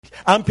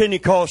I'm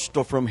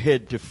Pentecostal from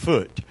head to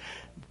foot.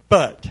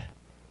 But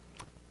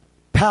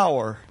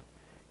power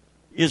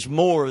is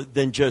more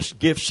than just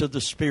gifts of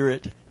the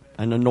Spirit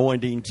and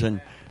anointings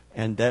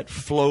and that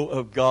flow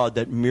of God,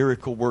 that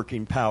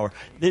miracle-working power.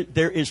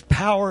 There is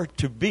power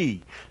to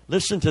be.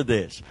 Listen to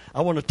this.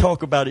 I want to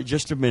talk about it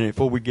just a minute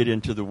before we get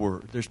into the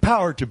Word. There's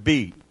power to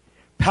be.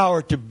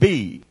 Power to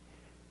be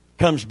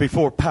comes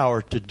before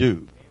power to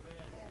do.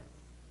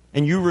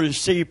 And you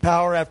receive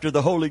power after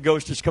the Holy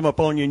Ghost has come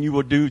upon you, and you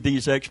will do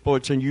these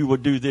exploits, and you will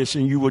do this,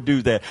 and you will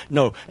do that.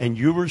 No, and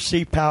you will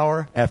receive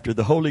power after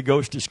the Holy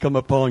Ghost has come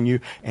upon you,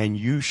 and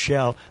you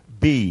shall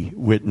be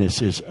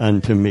witnesses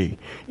unto me.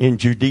 In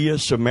Judea,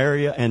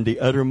 Samaria, and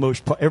the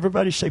uttermost part.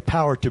 Everybody say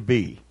power to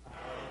be.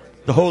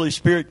 The Holy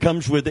Spirit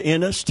comes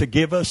within us to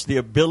give us the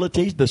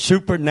ability, the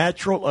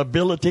supernatural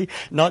ability,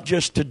 not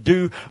just to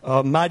do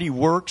mighty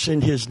works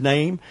in His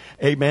name,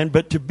 amen,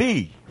 but to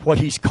be what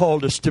He's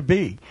called us to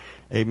be.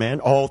 Amen.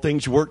 All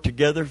things work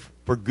together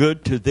for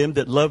good to them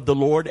that love the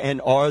Lord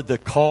and are the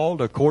called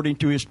according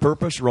to His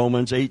purpose.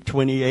 Romans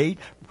 8:28,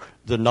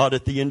 the knot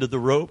at the end of the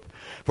rope.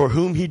 For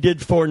whom He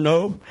did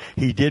foreknow,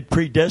 He did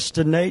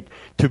predestinate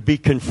to be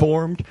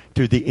conformed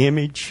to the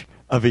image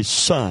of His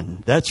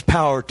Son. That's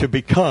power to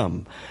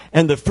become.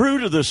 And the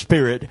fruit of the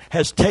Spirit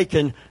has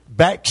taken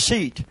back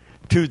seat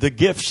to the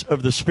gifts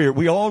of the Spirit.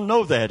 We all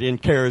know that in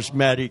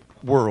charismatic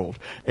world.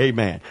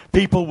 Amen.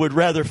 People would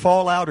rather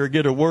fall out or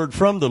get a word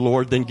from the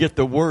Lord than get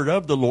the word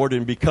of the Lord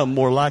and become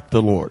more like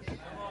the Lord.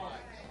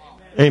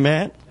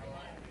 Amen.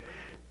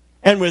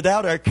 And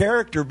without our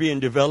character being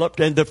developed,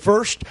 and the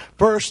first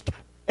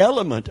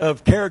element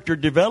of character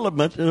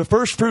development, and the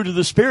first fruit of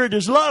the Spirit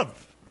is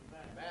love.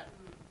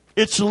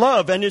 It's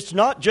love, and it's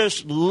not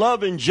just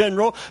love in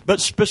general,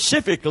 but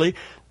specifically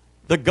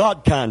the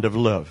God kind of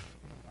love.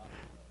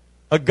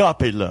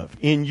 Agape love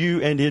in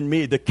you and in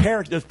me. The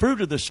fruit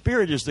of the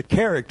Spirit is the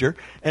character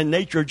and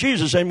nature of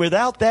Jesus. And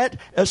without that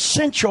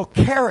essential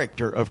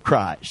character of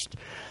Christ,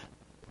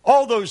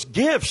 all those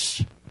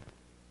gifts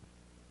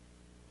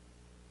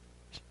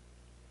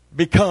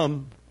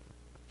become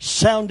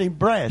sounding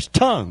brass.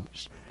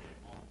 Tongues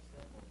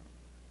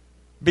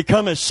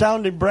become a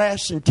sounding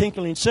brass and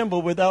tinkling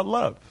cymbal without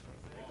love.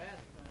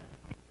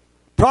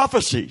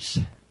 Prophecies.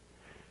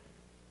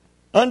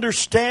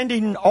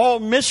 Understanding all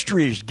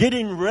mysteries,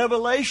 getting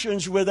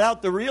revelations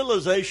without the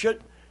realization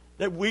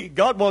that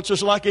God wants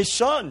us like His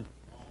Son.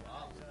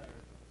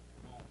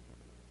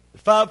 The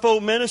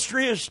fivefold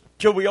ministry is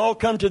till we all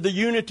come to the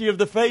unity of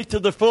the faith, to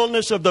the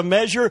fullness of the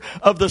measure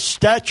of the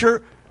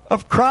stature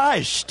of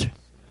Christ.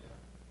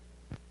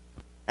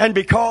 And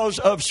because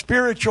of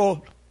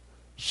spiritual,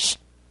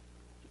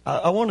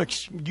 I want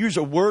to use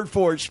a word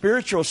for it,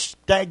 spiritual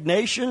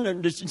stagnation.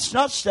 And it's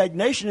not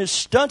stagnation, it's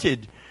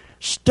stunted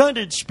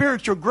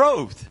spiritual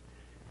growth.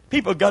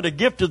 People got a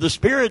gift of the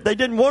Spirit. They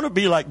didn't want to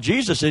be like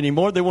Jesus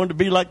anymore. They wanted to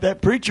be like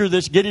that preacher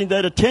that's getting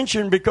that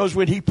attention because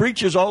when he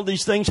preaches, all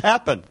these things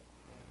happen.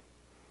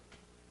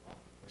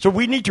 So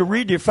we need to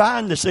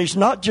redefine this. It's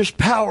not just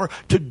power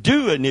to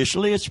do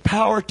initially. It's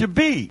power to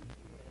be.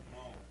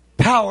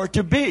 Power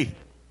to be.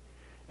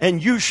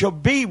 And you shall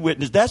be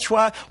witness. That's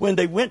why when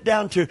they went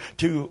down to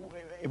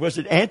was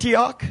it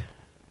Antioch?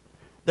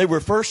 They were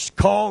first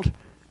called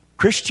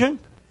Christian.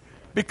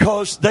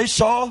 Because they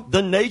saw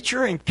the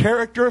nature and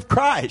character of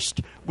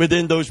Christ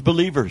within those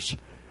believers.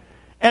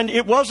 And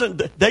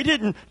they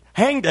didn't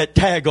hang that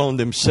tag on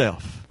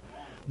themselves.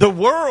 The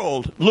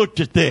world looked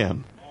at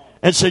them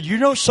and said, you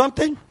know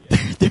something?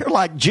 They're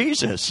like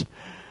Jesus.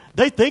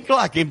 They think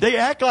like Him. They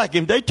act like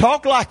Him. They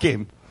talk like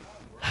Him.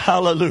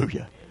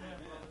 Hallelujah.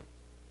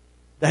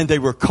 And they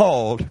were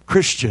called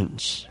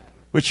Christians,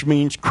 which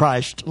means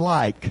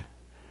Christ-like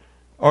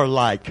or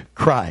like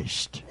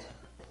Christ.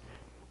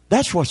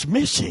 That's what's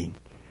missing.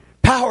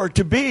 Power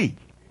to be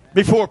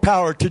before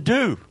power to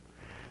do.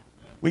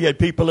 We had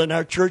people in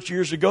our church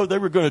years ago, they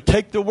were going to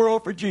take the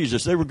world for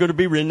Jesus. They were going to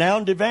be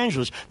renowned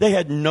evangelists. They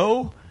had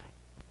no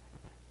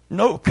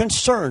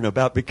concern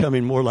about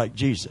becoming more like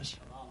Jesus.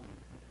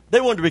 They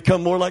wanted to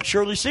become more like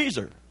Shirley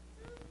Caesar.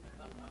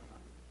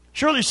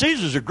 Shirley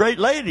Caesar's a great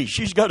lady.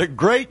 She's got a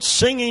great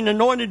singing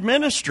anointed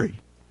ministry.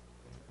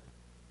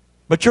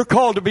 But you're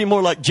called to be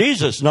more like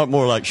Jesus, not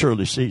more like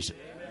Shirley Caesar.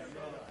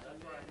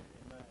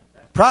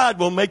 Pride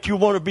will make you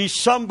want to be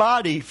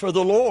somebody for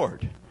the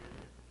Lord.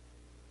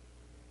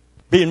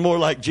 Being more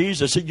like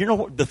Jesus. You know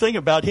what the thing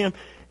about Him?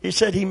 He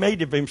said He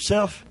made of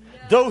Himself,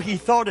 though He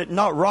thought it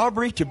not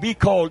robbery to be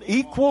called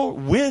equal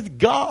with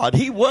God.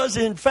 He was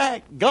in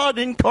fact God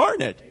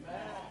incarnate.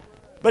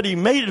 But He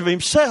made of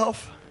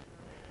Himself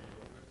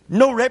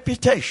no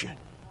reputation.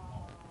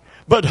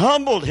 But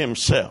humbled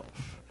Himself.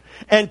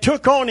 And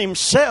took on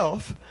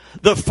Himself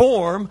the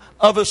form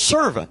of a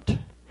servant.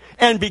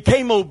 And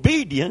became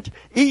obedient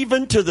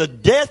even to the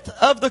death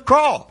of the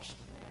cross.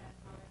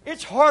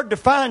 It's hard to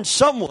find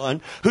someone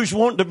who's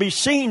wanting to be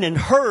seen and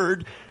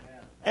heard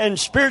and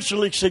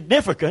spiritually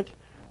significant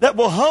that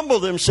will humble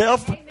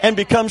themselves and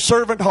become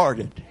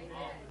servant-hearted.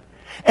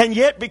 And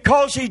yet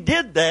because He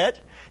did that,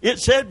 it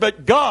said,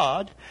 but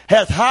God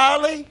hath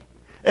highly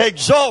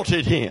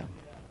exalted him.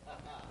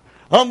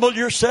 Humble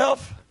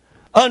yourself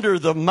under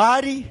the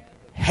mighty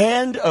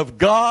hand of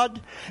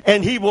God,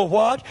 and he will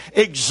what?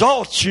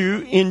 Exalt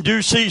you in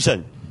due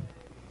season.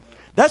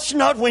 That's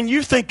not when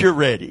you think you're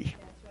ready.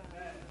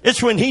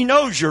 It's when he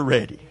knows you're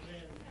ready.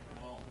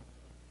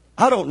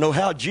 I don't know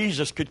how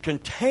Jesus could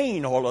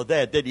contain all of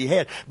that he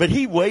had, but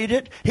he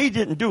waited. He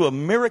didn't do a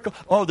miracle.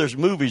 Oh, there's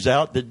movies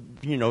out that,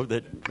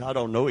 that, I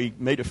don't know, he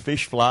made a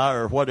fish fly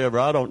or whatever.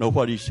 I don't know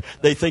what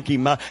they think he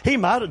might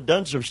have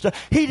done some stuff.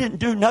 He didn't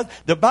do nothing.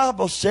 The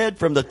Bible said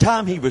from the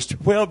time he was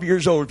 12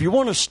 years old, if you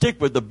want to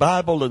stick with the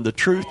Bible and the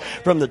truth,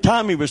 from the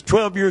time he was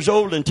 12 years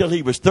old until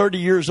he was 30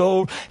 years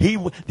old, he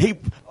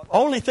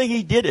only thing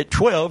he did at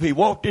 12, he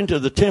walked into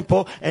the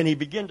temple and he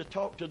began to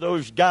talk to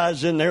those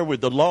guys in there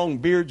with the long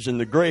beards and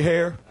the gray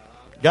hair.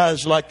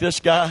 Guys like this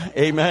guy,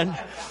 amen,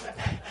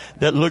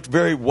 that looked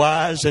very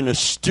wise and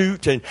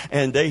astute, and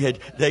they had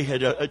they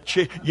had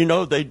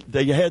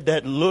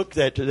that look,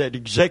 that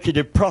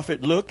executive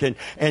prophet look,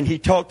 and he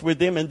talked with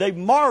them, and they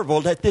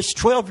marveled at this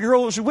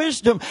 12-year-old's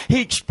wisdom. He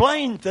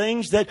explained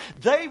things that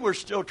they were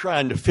still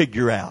trying to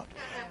figure out.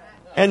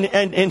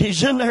 And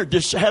he's in there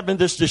just having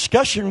this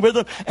discussion with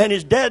them, and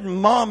his dad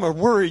and mom are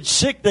worried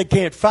sick. They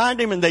can't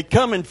find him, and they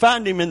come and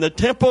find him in the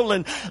temple.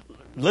 And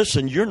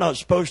listen, you're not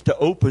supposed to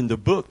open the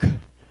book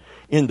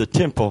in the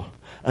temple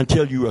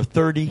until you are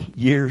 30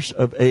 years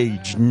of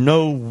age.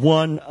 No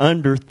one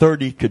under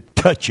 30 could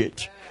touch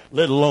it,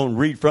 let alone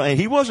read from it. And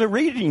he wasn't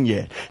reading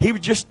yet. He was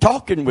just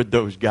talking with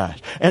those guys.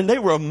 And they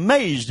were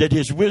amazed at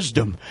his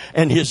wisdom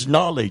and his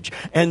knowledge.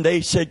 And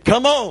they said,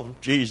 "Come on,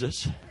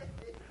 Jesus.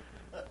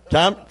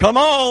 Come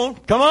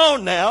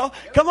on now.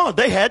 Come on."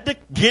 They had to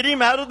get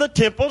him out of the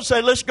temple and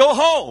say, "Let's go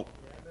home."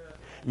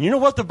 You know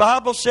what the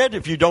Bible said,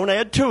 if you don't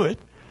add to it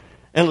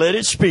and let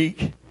it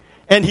speak?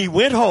 And he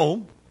went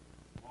home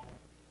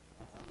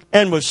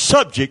and was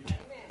subject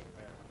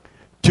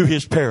to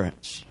his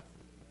parents.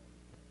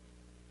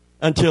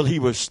 Until he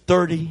was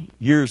 30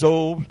 years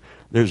old,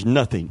 there's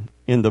nothing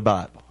in the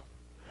Bible.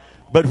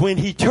 But when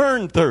he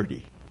turned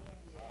 30,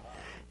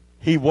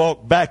 he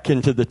walked back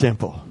into the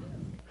temple.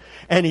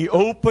 And he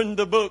opened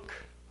the book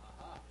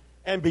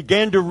and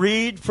began to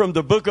read from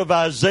the book of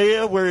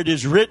Isaiah, where it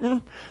is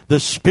written, "The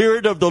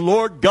Spirit of the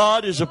Lord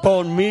God is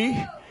upon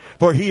me,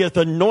 for he hath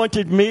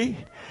anointed me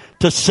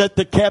to set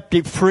the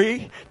captive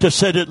free, to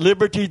set at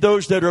liberty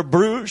those that are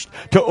bruised,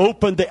 to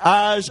open the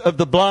eyes of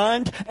the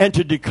blind, and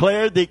to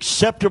declare the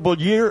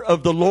acceptable year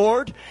of the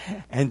Lord."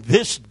 And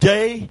this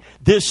day,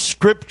 this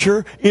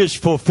scripture is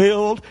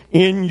fulfilled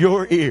in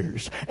your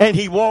ears. And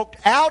he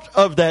walked out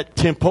of that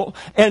temple,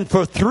 and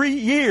for 3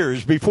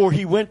 years before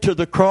he went to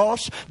the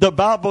cross, the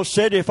Bible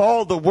said if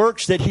all the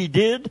works that he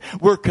did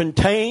were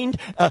contained,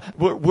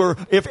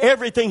 if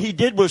everything he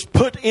did was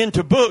put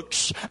into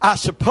books, I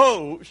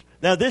suppose,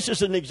 now this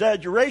is an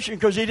exaggeration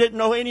because he didn't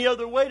know any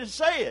other way to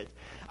say it,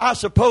 I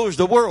suppose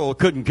the world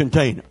couldn't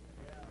contain him.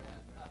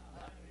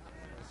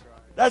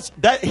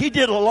 He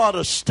did a lot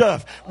of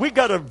stuff. We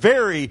got a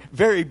very,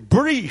 very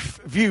brief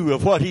view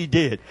of what he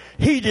did.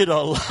 He did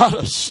a lot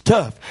of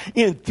stuff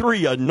in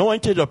 3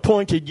 anointed,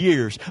 appointed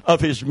years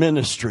of his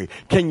ministry.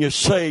 Can you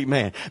say,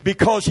 man?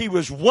 Because he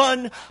was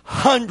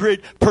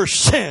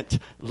 100%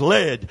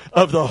 led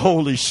of the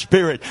Holy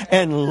Spirit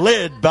and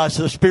led by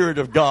the Spirit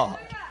of God.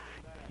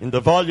 In the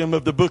volume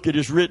of the book it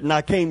is written,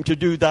 "I came to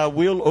do thy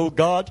will, O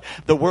God.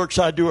 The works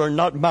I do are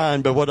not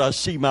mine, but what I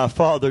see my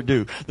Father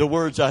do. The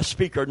words I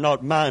speak are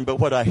not mine, but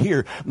what I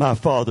hear my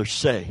Father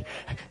say."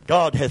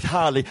 God hath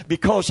highly,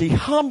 because he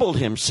humbled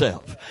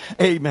himself.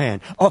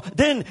 Amen.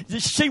 Then, you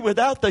see,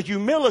 without the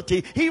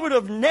humility, he would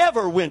have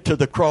never went to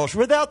the cross.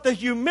 Without the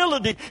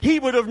humility, he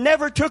would have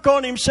never took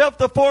on himself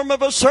the form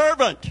of a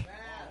servant.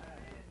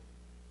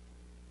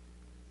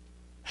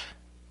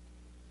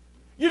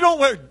 You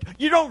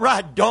don't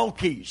ride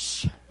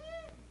donkeys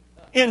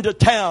into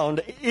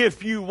town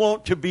if you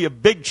want to be a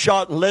big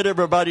shot and let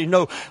everybody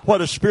know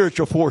what a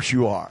spiritual force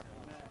you are.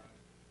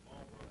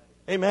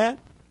 Amen?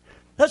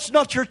 That's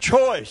not your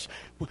choice.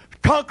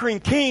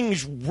 Conquering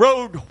kings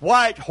rode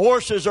white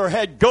horses or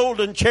had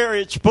golden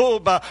chariots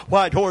pulled by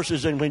white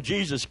horses. And when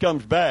Jesus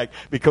comes back,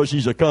 because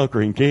he's a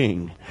conquering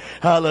king,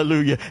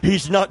 hallelujah,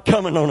 he's not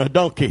coming on a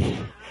donkey.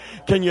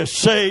 Can you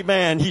say,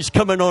 man, he's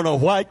coming on a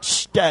white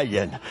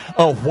stallion,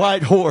 a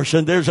white horse,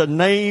 and there's a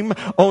name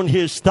on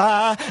his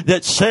thigh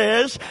that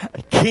says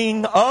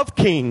King of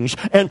Kings.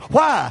 And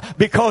why?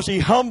 Because he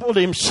humbled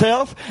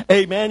himself,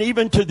 amen,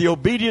 even to the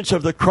obedience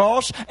of the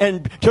cross,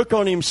 and took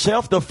on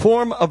himself the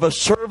form of a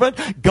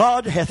servant.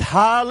 God hath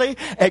highly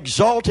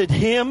exalted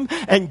him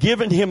and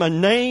given him a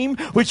name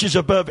which is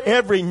above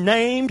every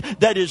name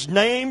that is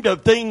named,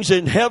 of things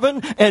in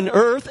heaven and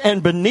earth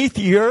and beneath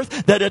the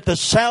earth, that at the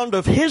sound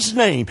of his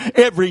name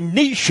every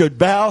knee should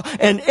bow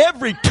and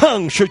every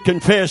tongue should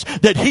confess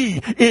that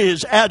he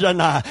is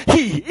Adonai.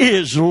 He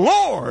is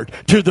Lord,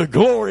 to the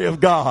glory of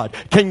God.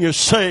 Can you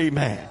say,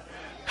 man?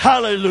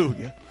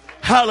 Hallelujah.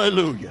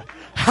 Hallelujah.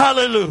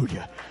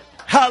 Hallelujah.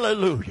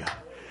 Hallelujah.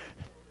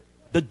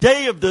 The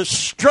day of the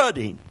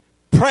strutting,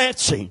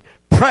 prancing,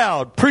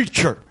 proud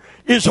preacher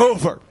is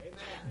over.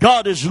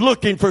 God is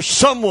looking for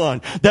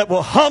someone that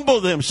will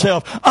humble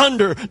themselves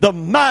under the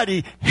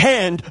mighty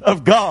hand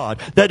of God,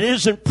 that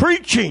isn't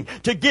preaching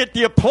to get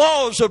the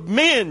applause of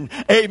men,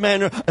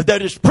 amen,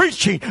 that is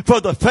preaching for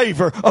the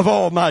favor of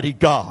Almighty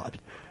God.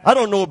 I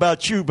don't know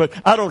about you, but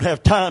I don't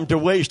have time to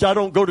waste. I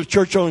don't go to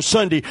church on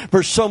Sunday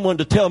for someone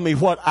to tell me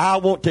what I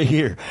want to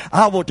hear.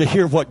 I want to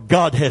hear what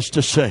God has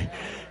to say.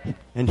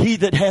 And he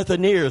that hath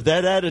an ear,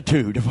 that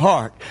attitude of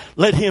heart,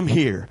 let him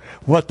hear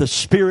what the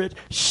Spirit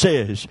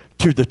says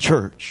to the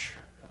church.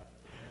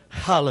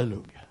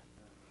 Hallelujah.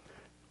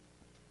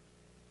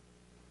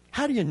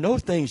 How do you know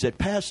things that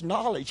pass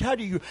knowledge? How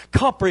do you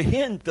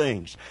comprehend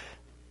things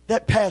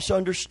that pass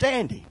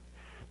understanding?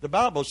 The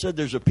Bible said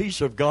there's a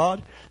peace of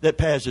God that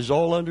passes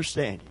all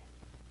understanding.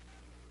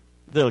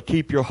 They'll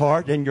keep your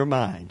heart and your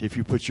mind if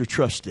you put your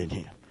trust in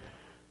Him.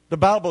 The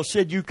Bible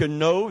said you can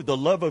know the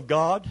love of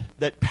God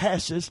that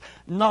passes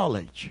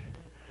knowledge.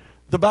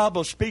 The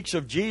Bible speaks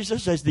of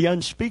Jesus as the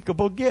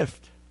unspeakable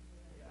gift.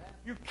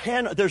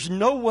 There's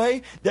no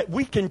way that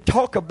we can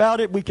talk about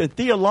it. We can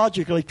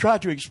theologically try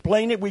to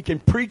explain it. We can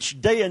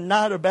preach day and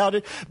night about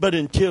it. But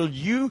until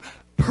you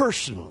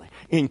personally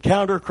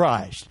encounter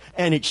Christ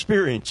and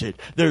experience it,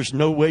 there's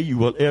no way you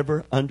will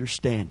ever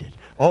understand it.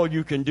 All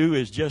you can do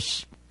is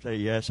just say,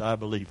 yes, I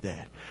believe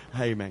that.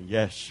 Amen.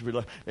 Yes.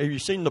 Have you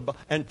seen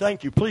and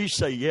thank you. Please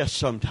say yes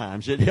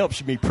sometimes. It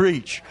helps me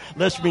preach.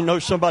 Lets me know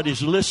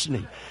somebody's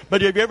listening.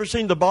 But have you ever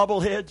seen the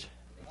bobbleheads?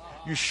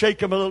 You shake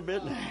them a little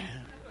bit.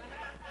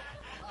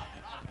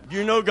 Do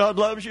you know God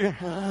loves you?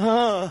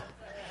 Uh-huh.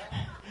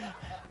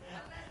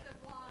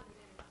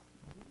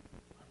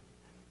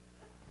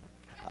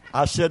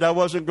 I said I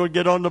wasn't going to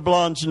get on the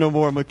blondes no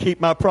more. I'm going to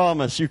keep my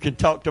promise. You can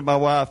talk to my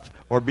wife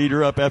or beat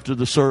her up after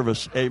the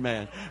service.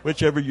 Amen.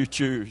 Whichever you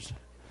choose.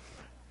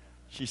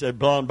 She said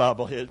blonde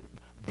bobblehead.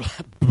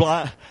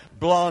 Blonde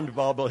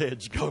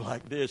bobbleheads go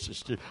like this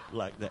instead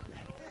like that.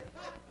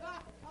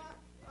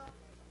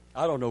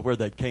 I don't know where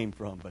that came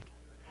from, but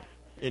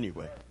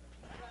anyway.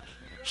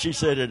 She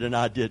said it and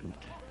I didn't.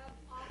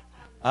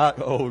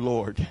 Oh,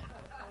 Lord.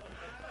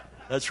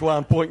 That's why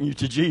I'm pointing you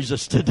to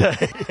Jesus today.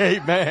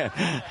 Amen.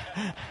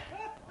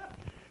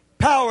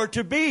 Power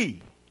to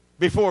be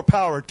before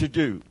power to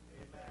do.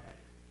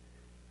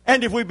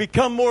 And if we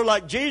become more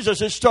like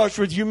Jesus, it starts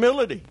with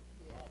humility.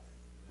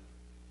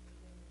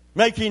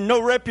 Making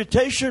no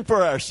reputation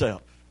for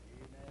ourselves.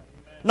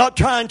 Not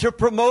trying to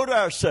promote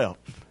ourselves,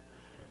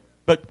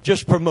 but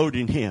just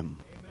promoting Him.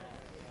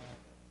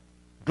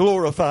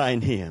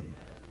 Glorifying Him.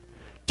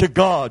 To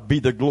God be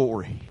the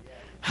glory.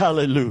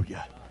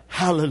 Hallelujah.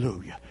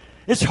 Hallelujah.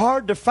 It's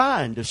hard to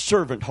find a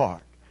servant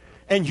heart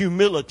and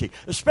humility,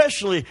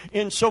 especially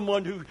in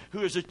someone who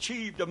has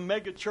achieved a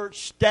megachurch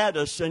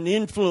status and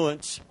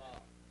influence.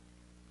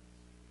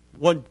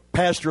 One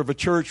pastor of a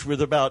church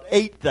with about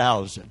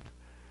 8,000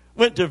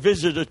 went to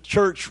visit a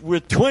church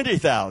with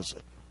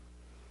 20,000.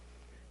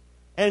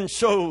 And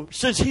so,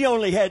 since he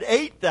only had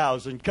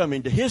 8,000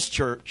 coming to his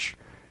church,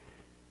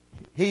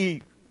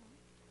 he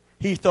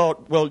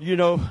thought, well, you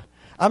know,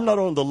 I'm not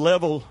on the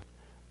level.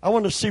 I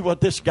want to see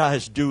what this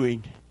guy's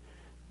doing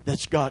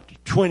that's got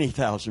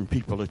 20,000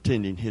 people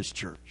attending his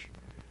church.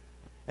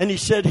 And he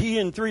said he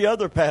and 3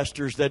 other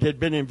pastors that had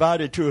been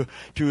invited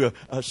to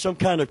some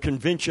kind of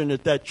convention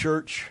at that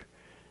church,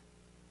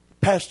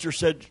 pastor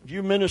said,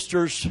 you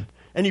ministers,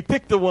 and he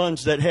picked the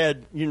ones that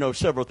had, you know,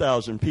 several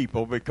thousand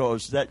people,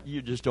 because that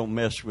you just don't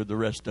mess with the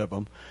rest of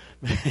them.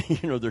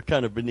 You know, they're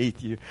kind of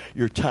beneath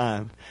your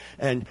time.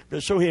 And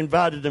so he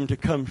invited them to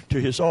come to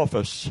his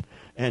office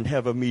and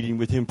have a meeting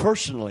with him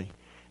personally.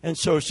 And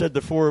so said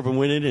the 4 of them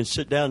went in and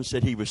sat down and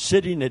said he was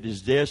sitting at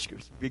his desk. It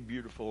was a big,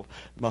 beautiful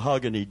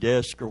mahogany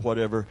desk or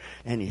whatever.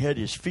 And he had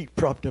his feet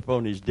propped up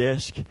on his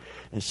desk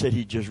and said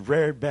he just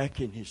reared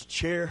back in his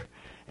chair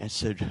and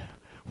said,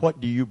 what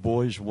do you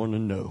boys want to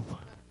know?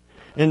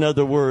 In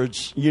other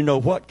words, you know,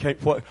 what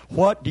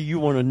do you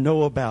want to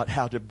know about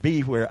how to be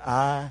where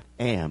I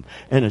am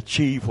and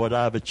achieve what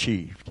I've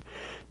achieved?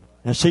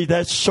 Now, see,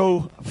 that's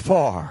so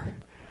far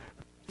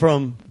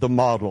from the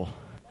model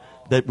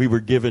that we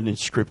were given in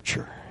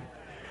Scripture.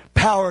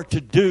 Power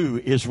to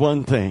do is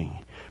one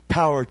thing.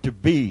 Power to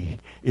be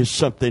is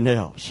something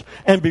else.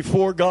 And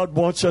before God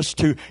wants us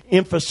to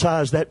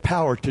emphasize that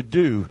power to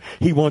do,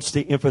 He wants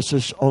the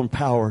emphasis on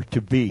power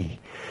to be.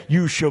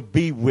 You shall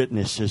be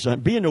witnesses.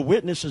 And being a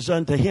witness is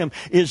unto Him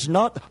is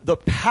not the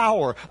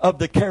power of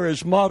the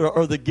charismata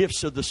or the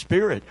gifts of the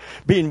Spirit.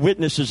 Being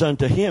witnesses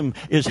unto Him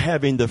is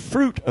having the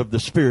fruit of the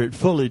Spirit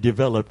fully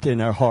developed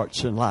in our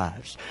hearts and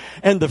lives.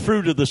 And the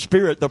fruit of the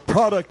Spirit, the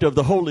product of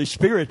the Holy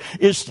Spirit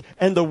is,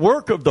 and the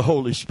work of the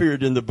Holy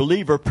Spirit in the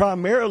believer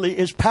primarily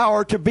is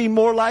power to be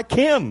more like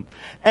Him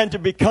and to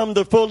become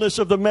the fullness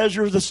of the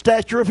measure of the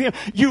stature of Him.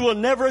 You will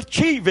never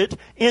achieve it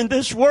in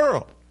this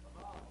world.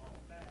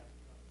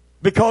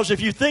 Because if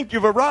you think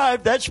you've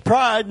arrived, that's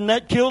pride, and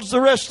that kills the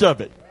rest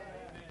of it.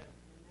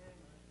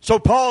 So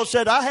Paul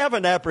said, I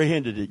haven't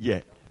apprehended it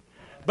yet.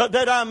 But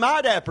that I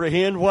might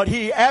apprehend what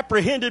He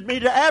apprehended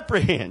me to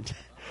apprehend.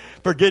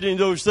 Forgetting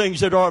those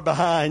things that are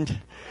behind,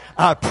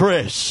 I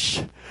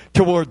press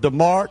toward the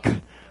mark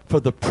for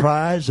the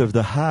prize of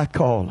the high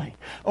calling.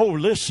 Oh,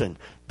 listen,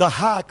 the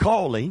high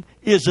calling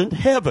isn't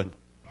heaven.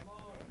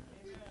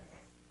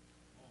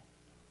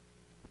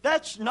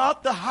 That's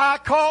not the high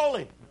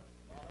calling.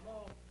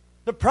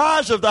 The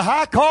prize of the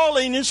high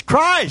calling is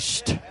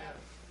Christ.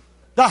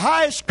 The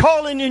highest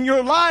calling in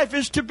your life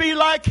is to be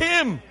like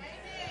Him.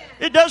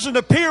 It doesn't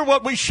appear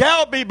what we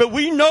shall be, but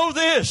we know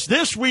this.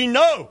 This we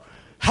know.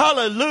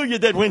 Hallelujah,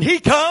 that when He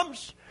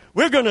comes,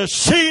 we're going to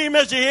see Him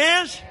as He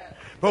is,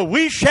 but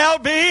we shall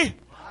be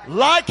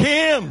like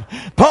Him.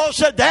 Paul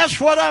said, that's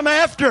what I'm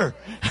after.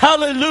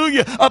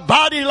 Hallelujah. A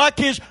body like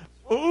His,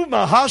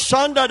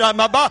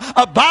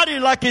 a body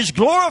like His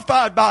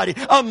glorified body.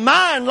 A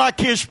mind like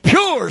His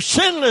pure,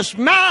 sinless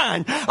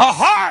mind. A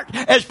heart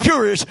as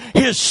pure as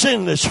His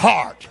sinless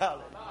heart.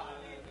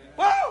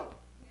 Whoa!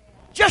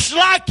 Just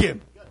like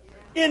Him.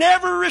 In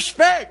every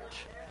respect.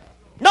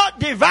 Not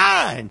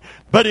divine,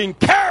 but in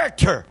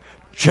character.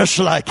 Just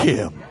like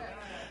Him.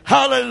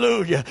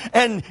 Hallelujah.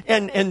 And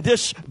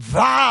this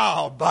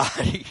vile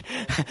body,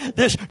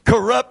 this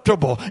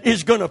corruptible,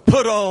 is going to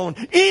put on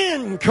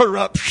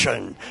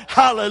incorruption.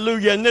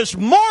 Hallelujah. And this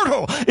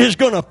mortal is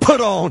going to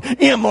put on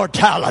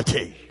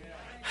immortality.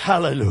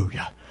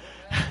 Hallelujah.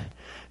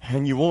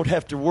 And you won't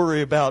have to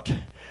worry about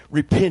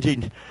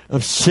repenting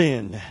of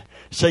sin.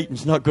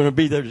 Satan's not going to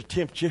be there to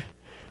tempt you.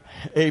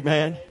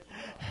 Amen.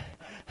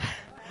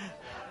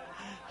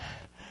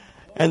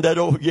 And that,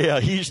 oh yeah,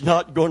 he's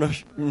not going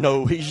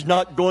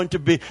to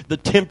be, the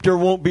tempter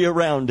won't be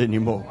around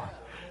anymore.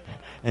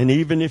 And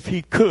even if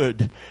he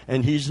could,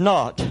 and he's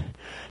not,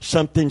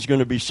 something's going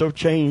to be so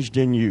changed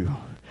in you.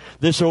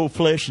 This old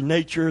flesh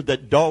nature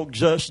that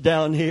dogs us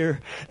down here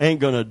ain't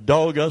going to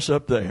dog us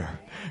up there.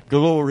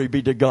 Glory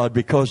be to God,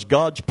 because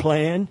God's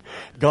plan,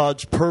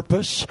 God's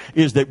purpose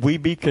is that we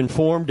be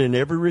conformed in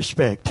every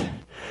respect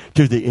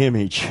to the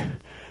image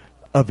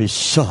of His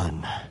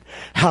Son.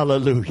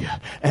 Hallelujah.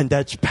 And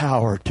that's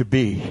power to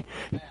be.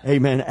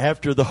 Amen.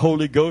 After the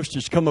Holy Ghost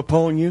has come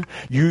upon you,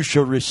 you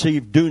shall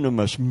receive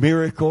dunamis,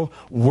 miracle,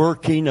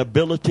 working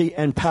ability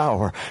and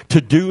power. To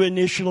do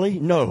initially?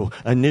 No.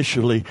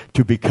 Initially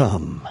to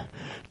become.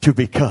 To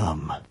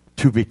become.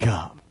 To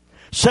become.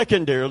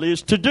 Secondarily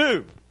is to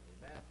do.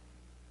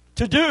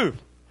 To do.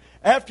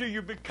 After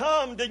you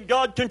become, then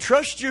God can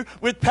trust you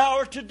with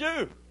power to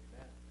do.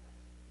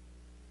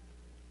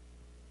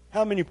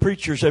 How many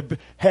preachers have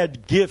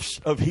had gifts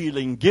of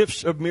healing,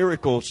 gifts of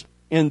miracles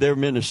in their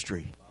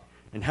ministry?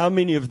 And how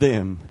many of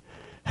them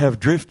have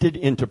drifted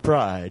into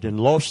pride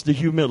and lost the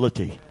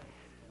humility?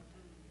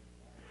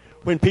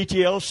 When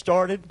PTL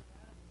started,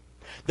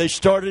 they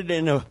started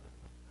in a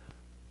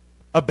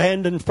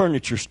abandoned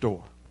furniture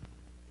store.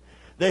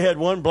 They had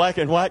one black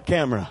and white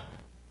camera,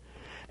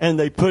 and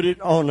they put it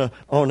on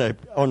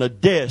a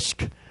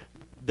desk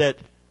that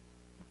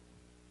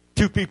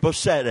two people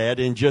sat at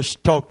and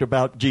just talked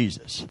about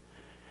Jesus.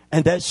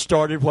 And that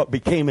started what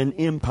became an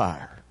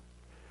empire.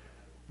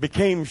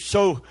 Became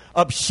so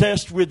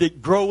obsessed with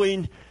it,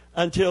 growing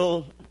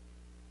until,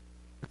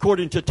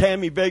 according to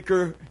Tammy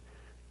Baker,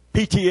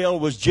 PTL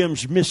was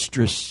Jim's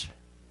mistress.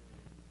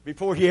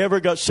 Before he ever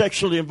got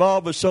sexually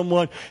involved with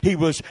someone,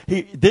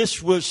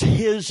 this was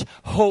his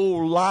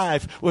whole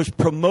life, was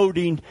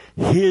promoting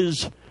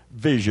his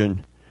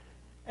vision.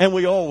 And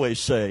we always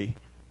say,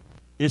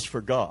 it's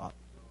for God.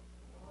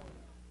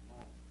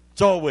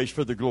 It's always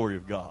for the glory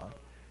of God.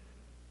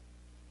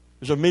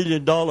 There's $1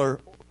 million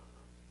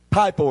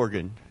pipe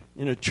organ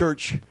in a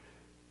church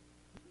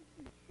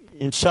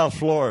in South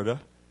Florida.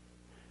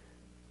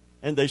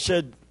 And they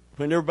said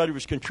when everybody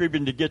was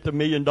contributing to get the $1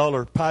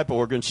 million pipe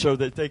organ so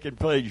that they could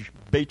play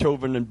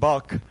Beethoven and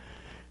Bach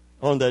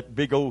on that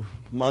big old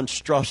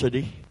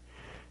monstrosity.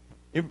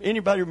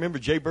 Anybody remember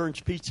Jay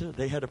Burns Pizza?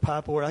 They had a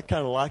pipe organ. I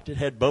kind of liked it.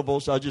 Had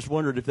bubbles. I just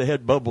wondered if they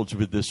had bubbles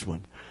with this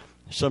one.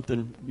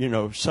 Something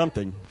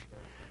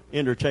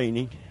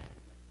entertaining.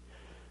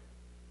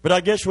 But I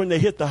guess when they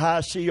hit the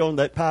high C on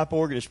that pipe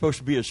organ, it's supposed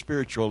to be a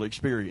spiritual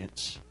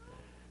experience.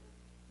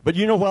 But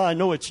you know why I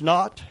know it's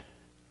not?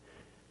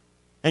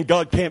 And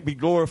God can't be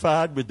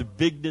glorified with the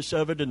bigness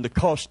of it and the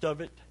cost of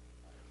it?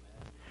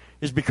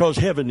 Is because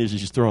heaven is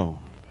His throne.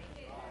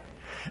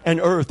 And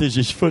earth is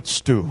His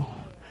footstool.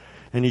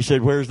 And He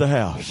said, where's the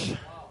house?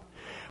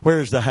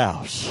 Where's the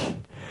house?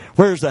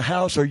 Where's the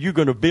house are you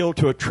going to build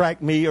to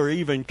attract me or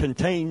even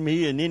contain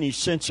me in any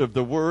sense of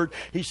the word?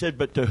 He said,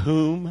 but to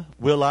whom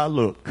will I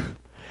look?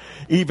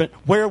 Even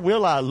where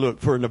will I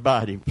look for an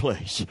abiding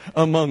place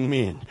among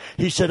men?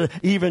 He said,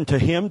 even to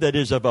him that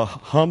is of a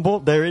humble,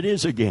 there it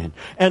is again,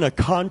 and a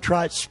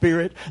contrite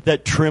spirit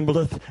that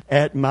trembleth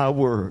at my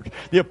word.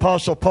 The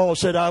Apostle Paul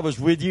said, I was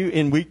with you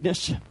in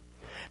weakness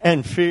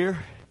and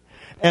fear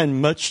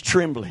and much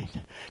trembling.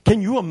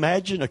 Can you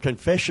imagine a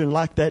confession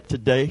like that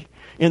today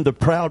in the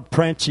proud,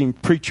 prancing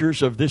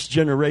preachers of this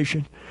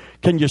generation?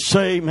 Can you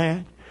say,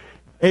 man?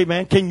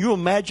 Amen. Can you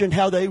imagine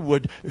how they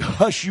would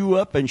hush you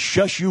up and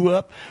shush you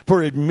up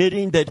for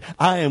admitting that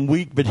I am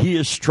weak, but He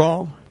is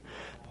strong?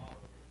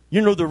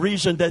 You know the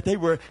reason that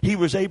he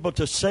was able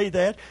to say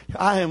that?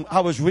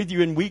 I was with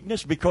you in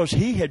weakness, because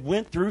he had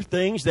went through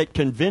things that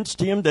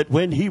convinced him that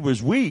when he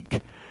was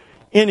weak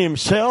in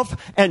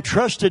himself and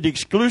trusted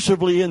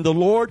exclusively in the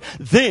Lord,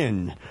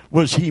 then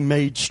was he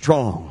made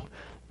strong.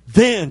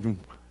 Then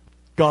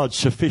God's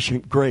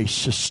sufficient grace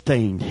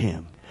sustained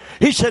him.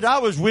 He said, I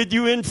was with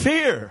you in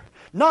fear.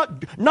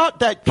 Not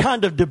that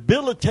kind of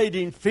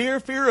debilitating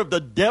fear of the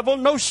devil.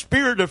 No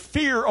spirit of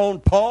fear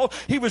on Paul.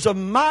 He was a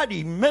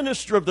mighty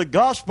minister of the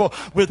gospel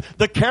with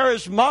the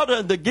charismata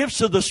and the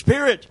gifts of the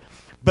Spirit.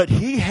 But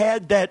he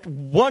had that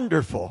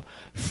wonderful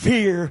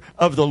fear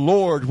of the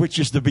Lord, which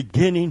is the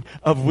beginning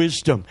of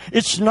wisdom.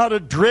 It's not a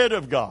dread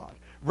of God.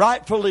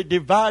 Rightfully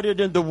divided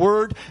in the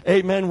Word,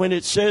 amen, when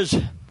it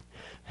says,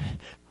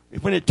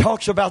 when it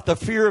talks about the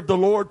fear of the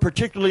Lord,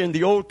 particularly in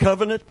the Old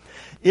Covenant,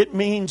 it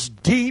means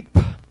deep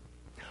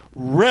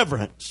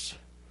reverence.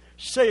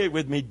 Say it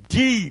with me.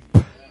 Deep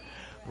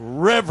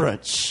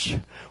reverence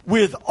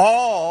with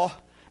awe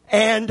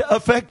and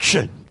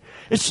affection.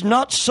 It's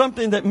not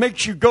something that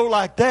makes you go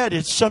like that.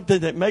 It's something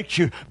that makes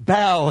you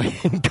bow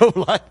and go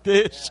like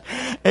this.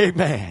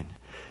 Amen.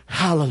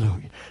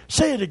 Hallelujah.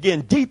 Say it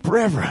again. Deep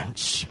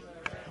reverence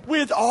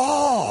with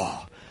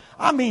awe.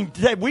 I mean,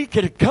 that we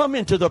could come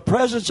into the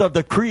presence of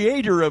the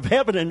Creator of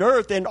heaven and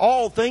earth and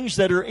all things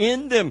that are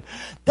in them.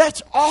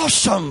 That's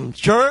awesome,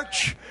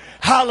 church.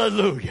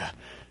 Hallelujah.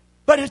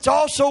 But it's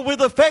also with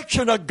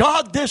affection, a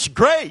God this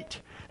great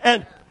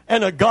and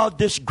a God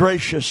this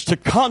gracious to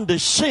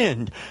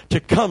condescend, to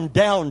come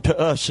down to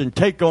us and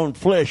take on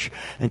flesh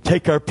and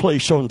take our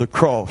place on the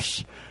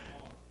cross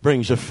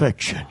brings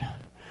affection.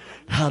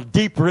 How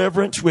deep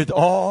reverence with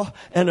awe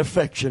and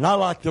affection. I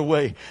like the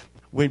way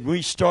when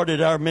we started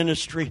our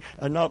ministry,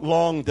 not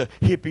long the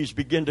hippies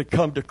began to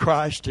come to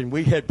Christ, and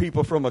we had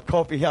people from a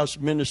coffee house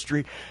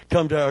ministry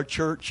come to our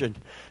church, and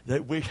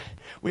that we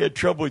had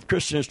trouble with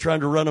Christians trying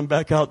to run them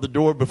back out the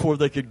door before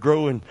they could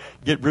grow and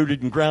get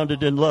rooted and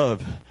grounded in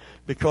love,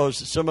 because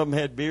some of them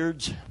had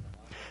beards.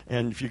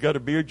 And if you got a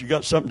beard, you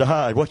got something to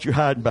hide. What you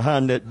hiding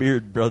behind that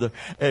beard, brother?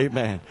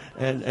 Amen.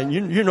 And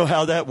you know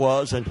how that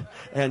was, and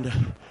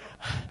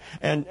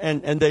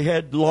they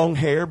had long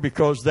hair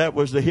because that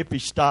was the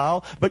hippie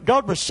style. But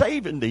God was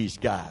saving these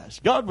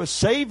guys. God was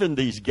saving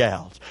these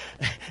gals.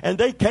 And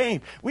they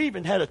came. We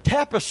even had a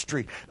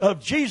tapestry of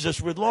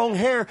Jesus with long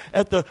hair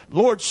at the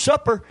Lord's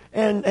Supper.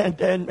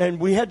 And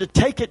we had to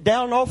take it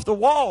down off the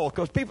wall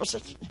because people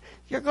said,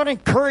 you're going to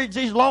encourage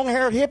these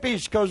long-haired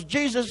hippies because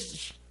Jesus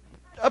is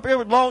up here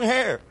with long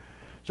hair.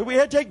 So we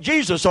had to take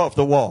Jesus off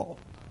the wall.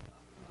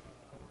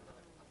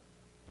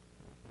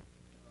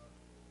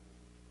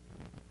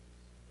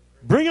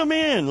 Bring them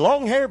in,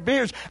 long hair,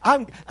 beards.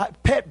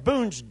 Pat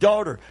Boone's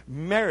daughter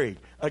married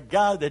a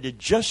guy that had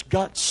just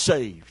got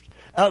saved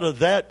out of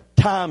that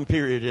time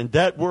period in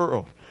that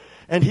world.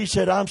 And he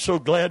said, I'm so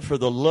glad for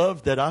the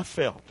love that I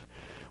felt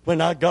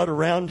when I got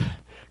around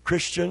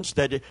Christians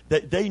that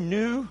they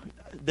knew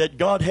that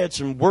God had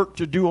some work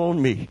to do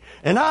on me.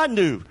 And I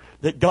knew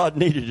that God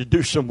needed to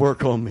do some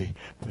work on me.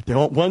 But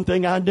the one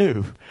thing I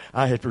knew,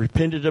 I had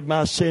repented of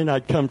my sin.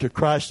 I'd come to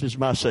Christ as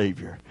my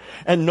Savior.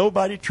 And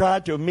nobody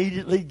tried to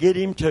immediately get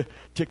him to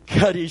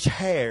cut his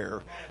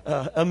hair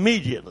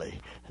immediately.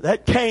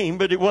 That came,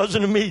 but it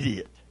wasn't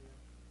immediate.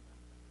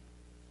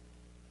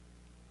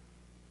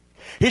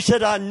 He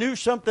said, I knew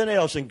something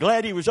else, and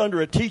glad he was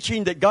under a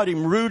teaching that got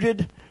him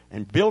rooted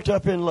and built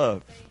up in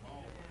love.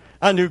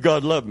 I knew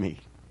God loved me.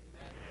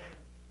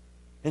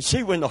 And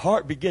see, when the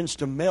heart begins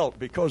to melt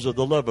because of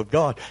the love of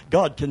God,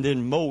 God can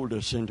then mold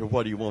us into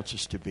what He wants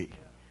us to be.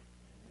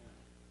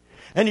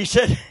 And he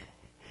said,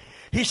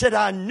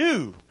 I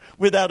knew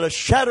without a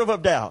shadow of a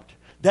doubt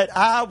that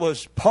I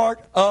was part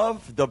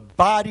of the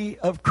body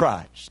of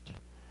Christ.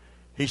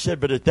 He said,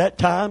 but at that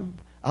time,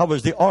 I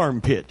was the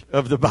armpit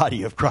of the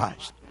body of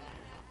Christ.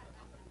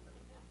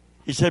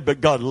 He said,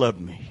 but God loved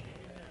me.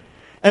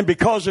 And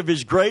because of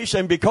His grace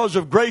and because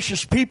of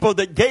gracious people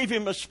that gave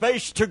Him a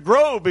space to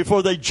grow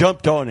before they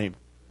jumped on Him.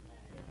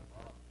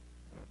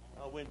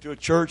 I went to a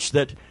church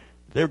that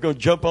they were going to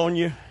jump on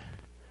you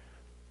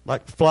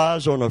like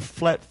flies on a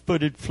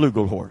flat-footed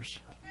flugelhorse.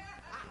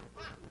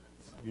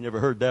 You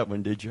never heard that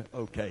one, did you?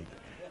 Okay.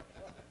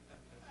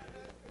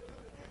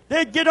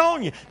 They'd get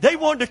on you. They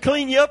wanted to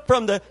clean you up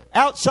from the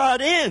outside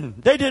in.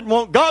 They didn't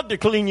want God to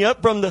clean you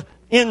up from the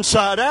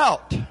inside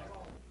out. And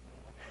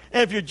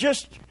if you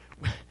just...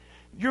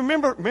 You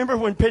remember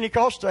when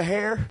Pentecostal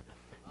hair,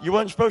 you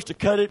wasn't supposed to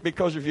cut it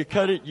because if you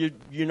cut it,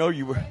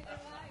 you were.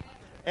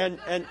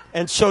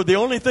 And so the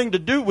only thing to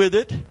do with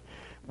it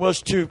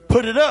was to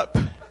put it up.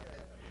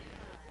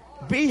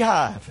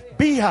 Beehive.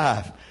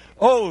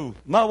 Oh,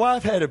 my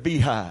wife had a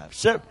beehive.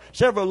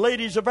 Several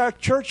ladies of our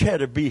church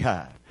had a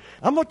beehive.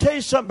 I'm going to tell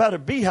you something about a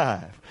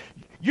beehive.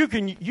 You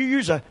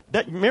use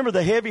remember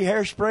the heavy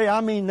hairspray?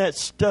 I mean that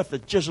stuff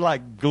that's just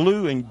like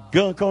glue and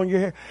gunk on your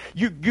hair.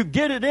 You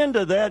get it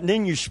into that and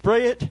then you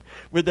spray it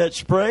with that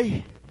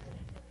spray.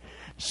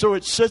 So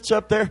it sits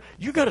up there.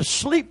 You got to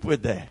sleep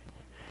with that.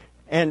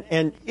 And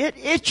it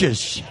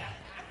itches.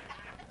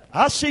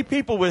 I see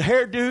people with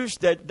hairdos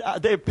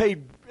that they've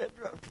paid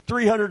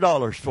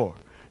 $300 for.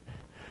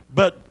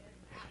 But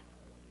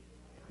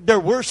they're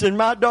worse than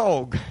my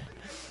dog.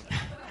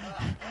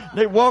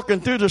 They're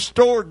walking through the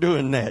store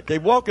doing that. They're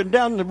walking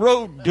down the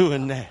road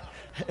doing that.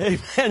 Amen.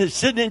 And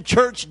sitting in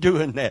church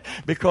doing that.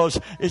 Because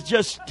it's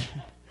just...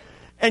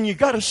 And you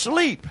got to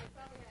sleep.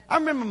 I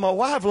remember my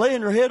wife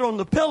laying her head on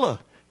the pillow,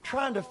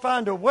 trying to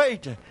find a way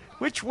to...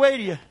 Which way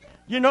do you...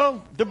 You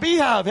know, the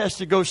beehive has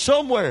to go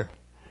somewhere.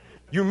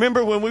 You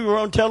remember when we were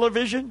on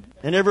television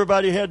and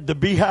everybody had the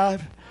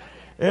beehive?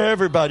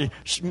 Everybody,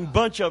 a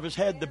bunch of us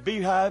had the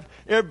beehive.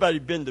 Everybody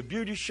been to the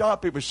beauty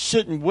shop. It was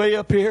sitting way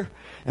up here,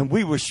 and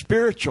we were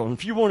spiritual. And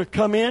if you want to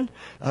come in,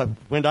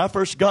 when I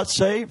first got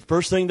saved,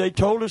 first thing they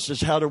told us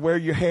is how to wear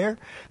your hair,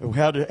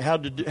 how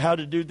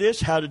to do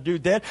this, how to do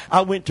that.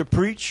 I went to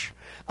preach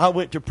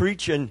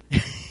in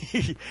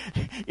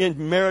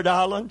in Merritt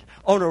Island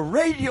on a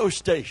radio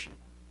station.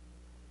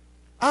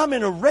 I'm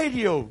in a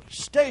radio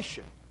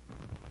station.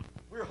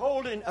 We're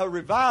holding a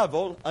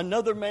revival,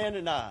 another man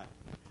and I,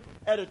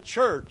 at a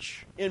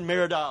church in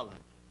Merritt Island.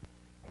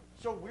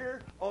 So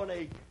we're on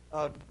a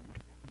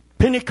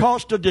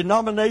Pentecostal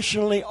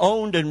denominationally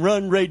owned and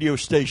run radio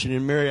station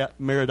in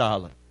Merritt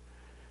Island.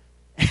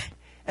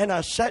 And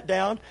I sat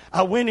down.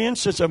 I went in,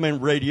 since I'm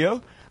in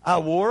radio, I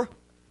wore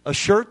a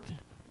shirt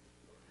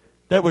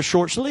that was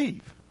short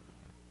sleeve.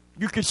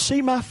 You could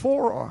see my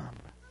forearm.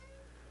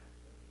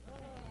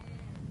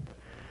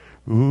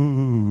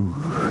 Ooh.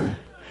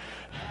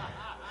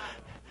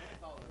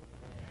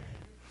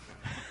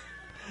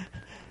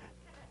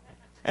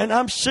 And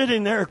I'm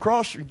sitting there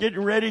across,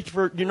 getting ready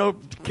for, to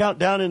count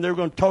down, and they're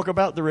going to talk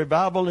about the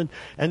revival. And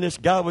this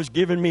guy was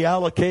giving me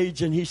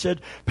allocates, and he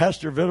said,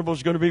 Pastor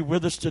Venable's going to be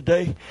with us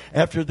today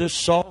after this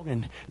song.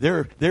 And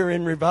they're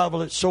in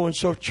revival at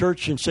so-and-so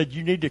church, and said,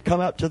 you need to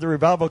come out to the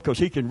revival because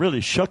he can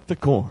really shuck the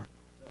corn.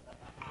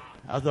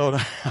 I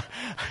thought,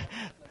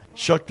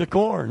 shuck the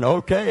corn.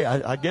 Okay,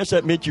 I guess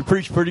that meant you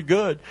preached pretty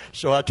good.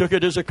 So I took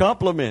it as a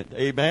compliment.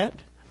 Amen.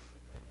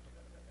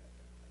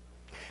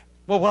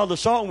 Well, while the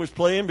song was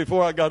playing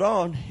before I got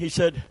on, he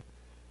said,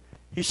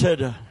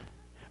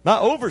 my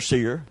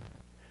overseer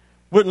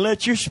wouldn't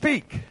let you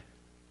speak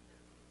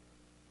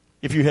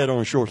if you had on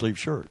a short-sleeved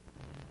shirt.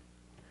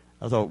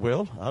 I thought,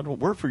 well, I don't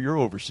work for your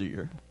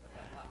overseer.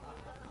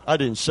 I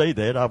didn't say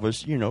that. I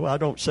was, I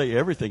don't say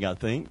everything I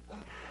think.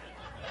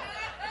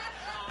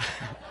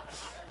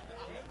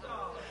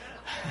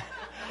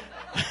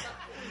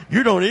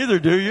 You don't either,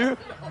 do you?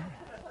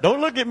 Don't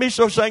look at me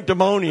so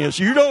sanctimonious.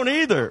 You don't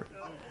either.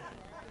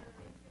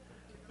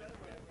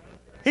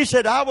 He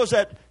said, I was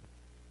at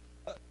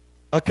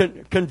a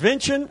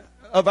convention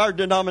of our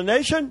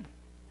denomination.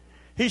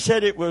 He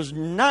said it was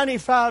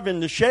 95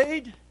 in the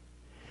shade.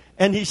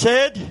 And he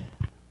said,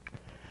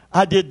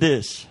 I did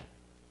this.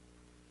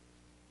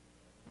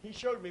 He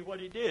showed me what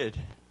he did.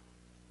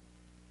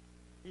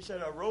 He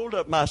said, I rolled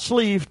up my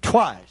sleeve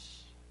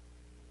twice.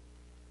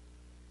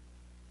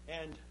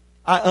 And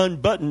I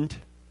unbuttoned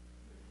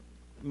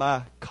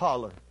my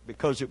collar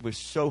because it was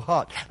so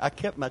hot. I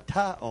kept my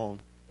tie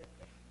on.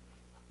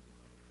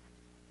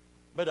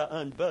 But I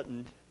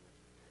unbuttoned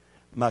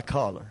my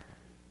collar.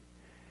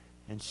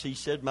 And she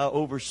said my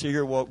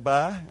overseer walked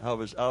by. I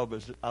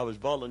was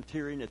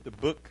volunteering at the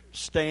book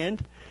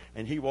stand,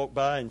 and he walked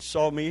by and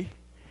saw me.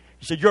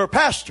 He said, you're a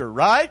pastor,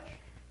 right?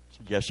 I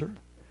said, yes, sir.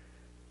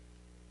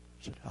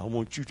 He said, I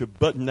want you to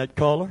button that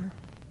collar.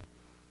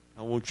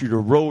 I want you to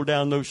roll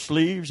down those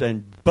sleeves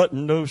and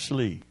button those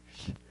sleeves,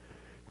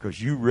 because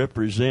you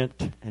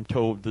represent and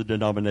told the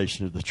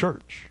denomination of the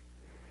church.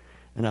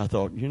 And I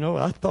thought,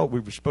 I thought we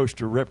were supposed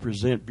to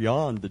represent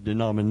beyond the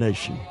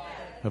denomination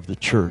of the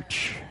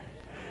church.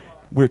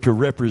 We're to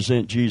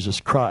represent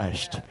Jesus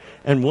Christ.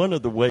 And one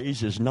of the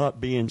ways is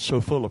not being so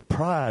full of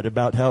pride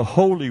about how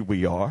holy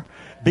we are.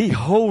 Be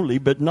holy,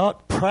 but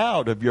not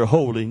proud of your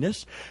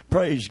holiness.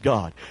 Praise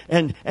God.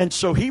 And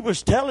so he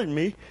was telling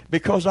me,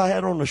 because I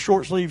had on a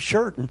short sleeve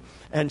shirt,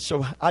 and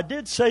so I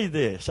did say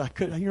this. I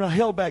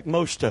held back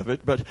most of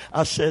it, but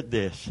I said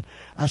this.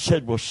 I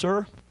said, well,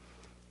 sir,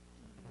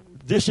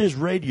 this is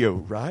radio,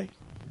 right?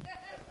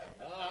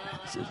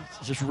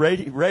 It's just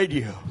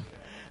radio.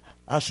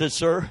 I said,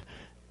 sir,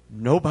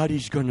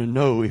 nobody's going to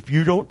know if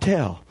you don't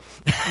tell.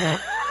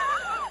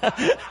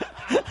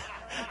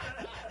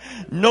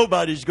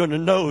 Nobody's going to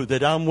know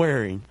that I'm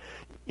wearing,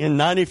 in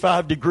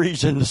 95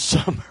 degrees in the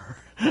summer,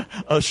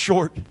 a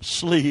short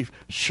sleeve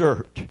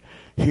shirt.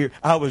 Here,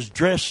 I was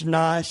dressed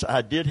nice.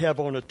 I did have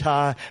on a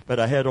tie, but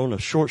I had on a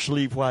short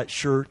sleeve white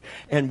shirt,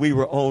 and we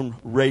were on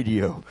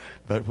radio.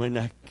 But when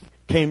I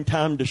came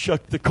time to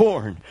shuck the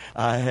corn,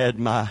 I had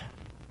my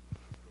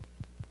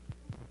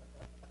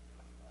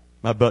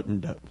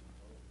buttoned up.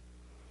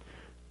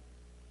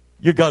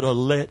 You got to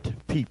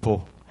let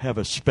people have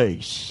a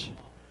space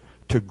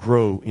to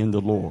grow in the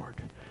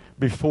Lord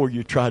before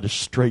you try to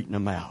straighten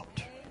them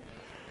out.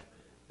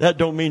 That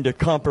don't mean to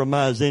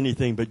compromise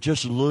anything, but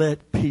just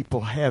let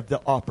people have the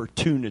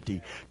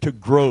opportunity to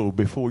grow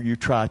before you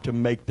try to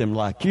make them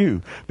like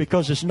you,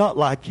 because it's not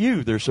like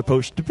you they're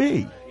supposed to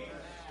be.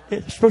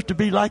 It's supposed to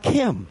be like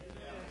Him.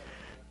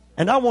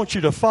 And I want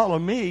you to follow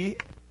me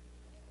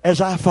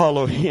as I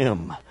follow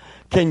Him.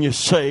 Can you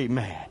say,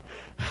 man?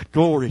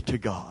 Glory to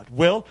God.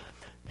 Well,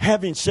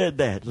 having said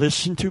that,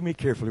 listen to me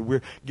carefully.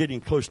 We're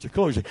getting close to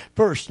closing.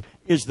 First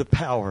is the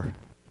power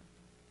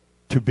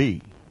to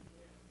be,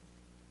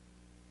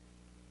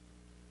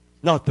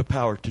 not the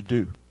power to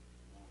do.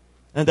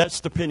 And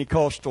that's the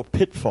Pentecostal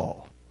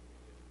pitfall.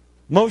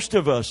 Most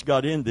of us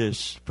got in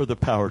this for the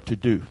power to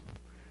do,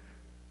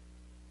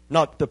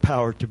 not the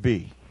power to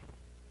be.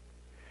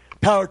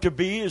 Power to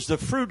be is the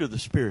fruit of the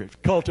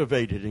Spirit,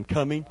 cultivated and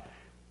coming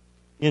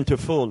into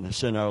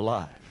fullness in our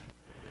life.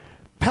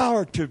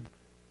 Power to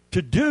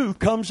do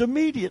comes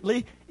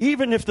immediately.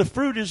 Even if the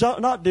fruit is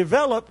not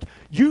developed,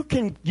 you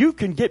can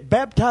get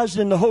baptized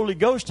in the Holy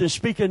Ghost and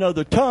speak in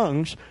other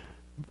tongues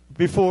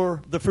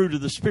before the fruit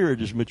of the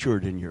Spirit is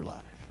matured in your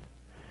life.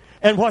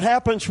 And what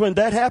happens when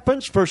that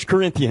happens? 1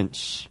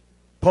 Corinthians,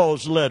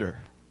 Paul's letter.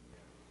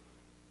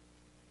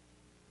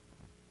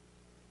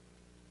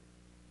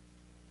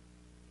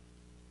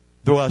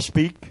 Though I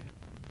speak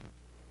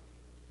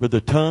with the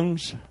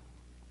tongues,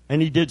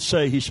 and he did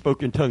say he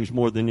spoke in tongues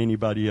more than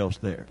anybody else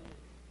there.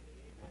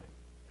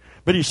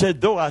 But he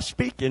said, though I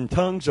speak in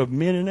tongues of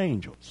men and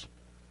angels,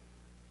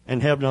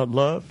 and have not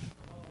love,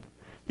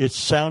 it's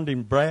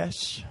sounding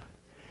brass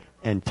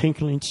and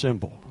tinkling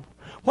cymbal.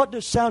 What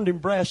does sounding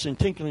brass and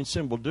tinkling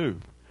cymbal do?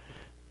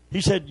 He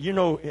said, you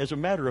know, as a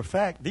matter of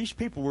fact, these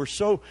people were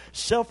so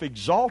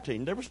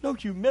self-exalting, there was no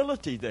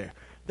humility there.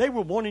 They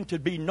were wanting to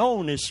be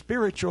known as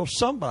spiritual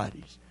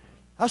somebodies.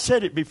 I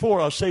said it before,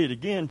 I'll say it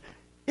again.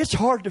 It's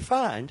hard to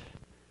find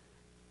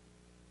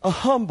a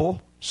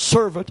humble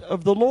servant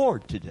of the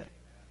Lord today.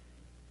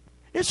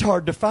 It's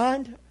hard to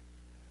find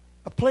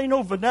a plain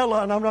old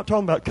vanilla, and I'm not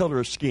talking about color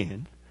of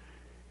skin,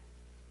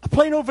 a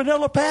plain old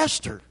vanilla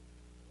pastor.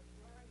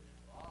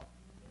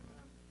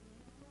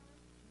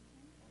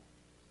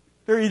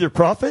 They're either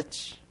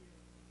prophets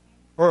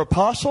or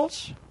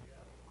apostles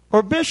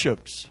or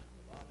bishops.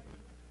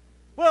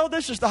 Well,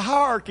 this is the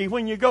hierarchy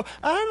when you go,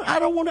 I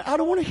don't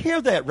want to hear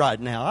that right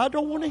now. I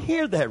don't want to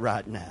hear that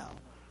right now.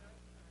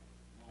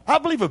 I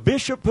believe a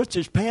bishop puts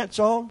his pants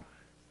on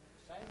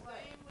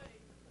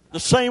the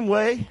same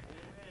way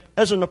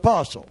as an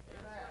apostle.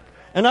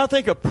 And I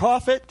think a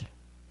prophet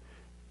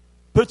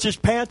puts his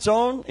pants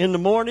on in the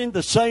morning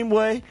the same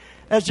way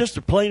as just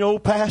a plain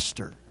old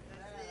pastor.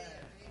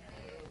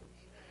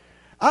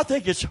 I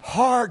think it's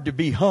hard to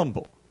be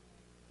humble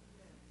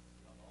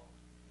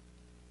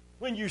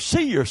when you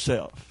see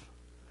yourself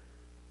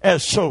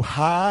as so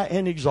high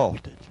and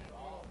exalted.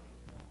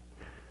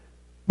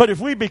 But if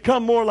we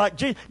become more like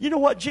Jesus, you know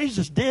what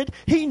Jesus did?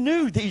 He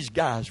knew these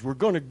guys were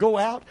going to go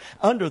out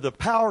under the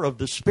power of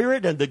the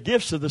Spirit, and the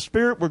gifts of the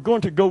Spirit were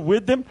going to go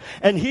with them.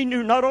 And he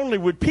knew not only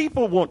would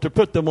people want to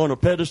put them on a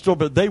pedestal,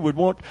 but they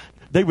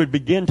would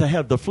begin to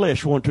have the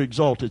flesh want to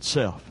exalt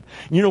itself.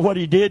 You know what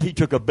he did? He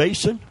took a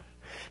basin,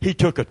 he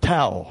took a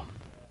towel,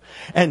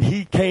 and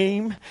he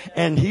came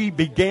and he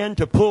began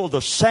to pull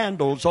the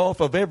sandals off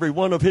of every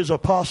one of his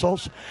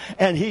apostles,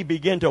 and he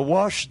began to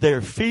wash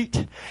their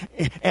feet,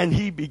 and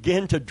he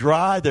began to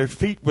dry their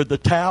feet with the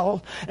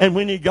towel. And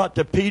when he got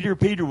to Peter,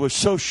 Peter was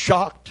so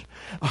shocked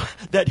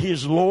that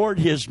his Lord,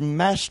 his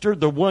master,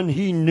 the one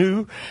he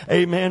knew,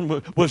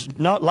 amen, was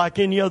not like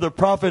any other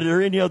prophet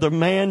or any other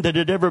man that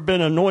had ever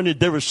been anointed.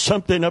 There was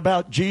something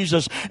about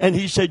Jesus. And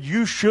he said,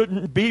 you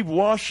shouldn't be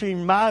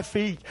washing my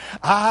feet.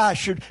 I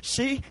should.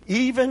 See,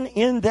 even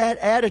in that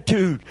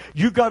attitude,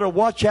 you got to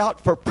watch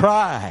out for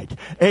pride.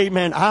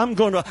 Amen.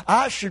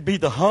 I should be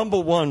the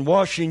humble one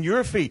washing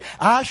your feet.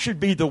 I should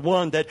be the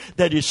one that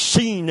is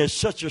seen as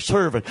such a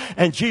servant.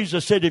 And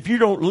Jesus said, if you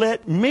don't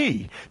let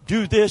me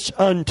do this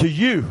unto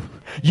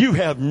you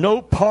have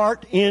no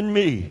part in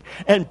me.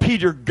 And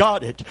Peter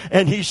got it.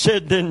 And he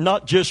said, then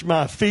not just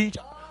my feet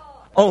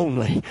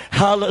only.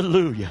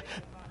 Hallelujah.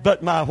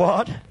 But my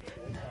what?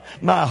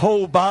 My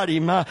whole body,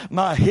 my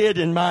head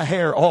and my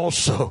hair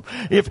also.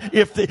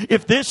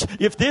 If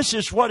this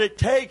is what it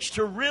takes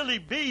to really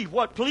be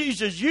what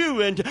pleases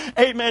you, and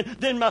amen,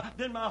 then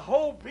my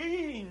whole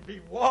being be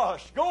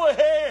washed. Go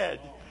ahead.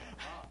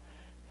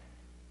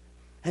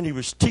 And he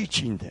was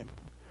teaching them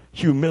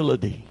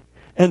humility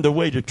and the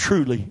way to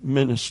truly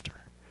minister.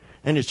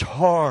 And it's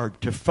hard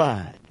to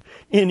find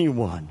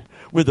anyone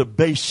with a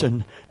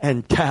basin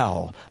and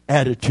towel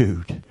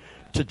attitude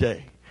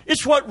today.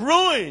 It's what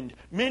ruined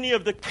many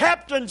of the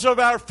captains of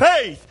our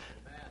faith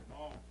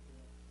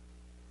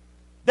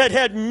that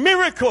had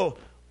miracle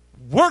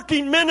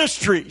working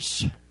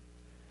ministries.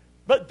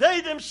 But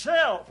they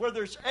themselves,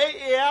 whether it's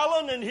A.A.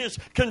 Allen and his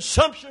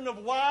consumption of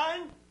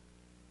wine,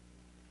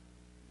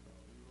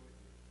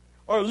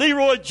 or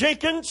Leroy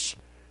Jenkins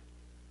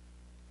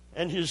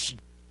and his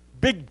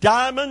big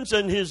diamonds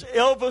and his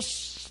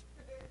Elvis,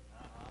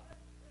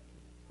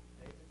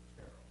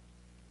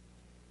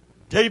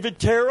 David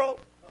Terrell,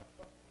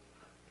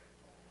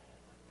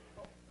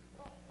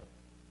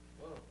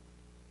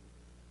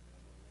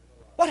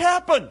 what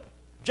happened?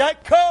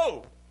 Jack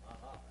Coe.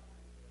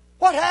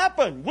 What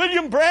happened?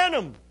 William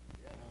Branham.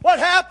 What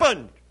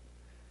happened?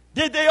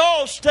 Did they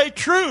all stay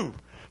true?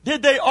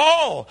 Did they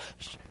all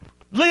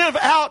live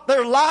out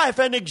their life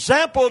an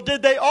example?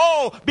 Did they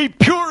all be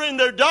pure in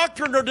their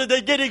doctrine, or did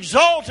they get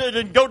exalted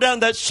and go down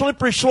that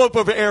slippery slope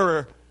of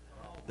error?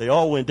 They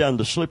all went down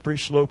the slippery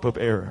slope of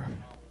error.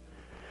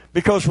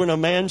 Because when a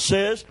man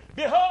says,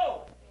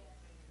 behold,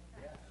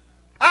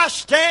 I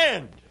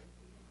stand,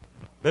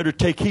 better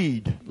take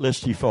heed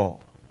lest he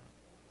fall.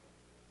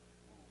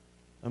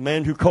 A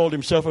man who called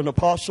himself an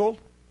apostle,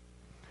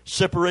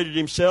 separated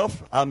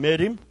himself. I met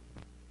him.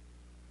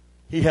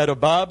 He had a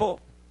Bible.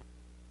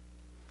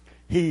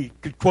 He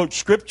could quote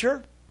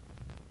Scripture.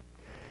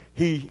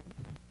 He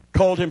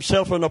called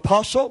himself an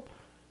apostle.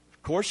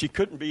 Of course, he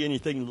couldn't be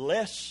anything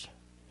less.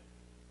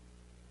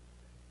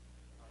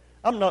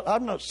 I'm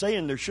not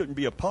saying there shouldn't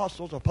be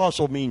apostles.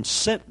 Apostle means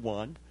sent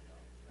one.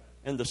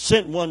 And the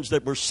sent ones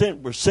that were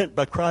sent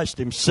by Christ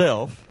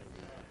himself.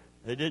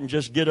 They didn't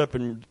just got up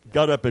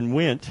and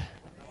went.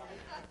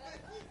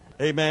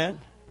 Amen.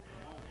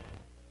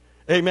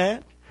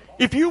 Amen.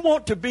 If you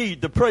want to be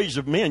the praise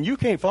of men, you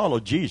can't follow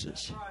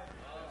Jesus.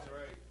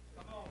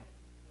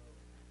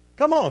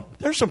 Come on.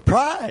 There's some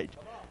pride.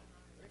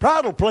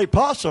 Pride will play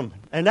possum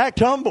and act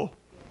humble.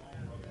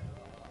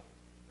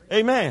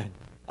 Amen.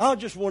 I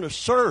just want to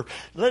serve.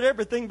 Let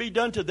everything be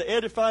done to the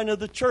edifying of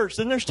the church.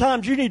 Then there's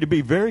times you need to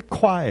be very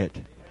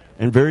quiet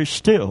and very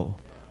still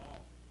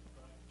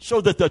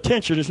so that the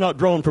attention is not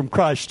drawn from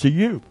Christ to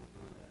you.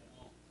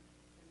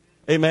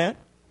 Amen.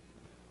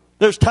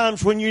 There's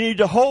times when you need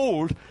to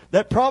hold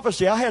that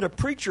prophecy. I had a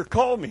preacher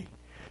call me.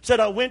 Said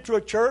I went to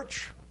a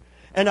church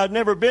and I'd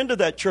never been to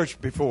that church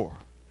before.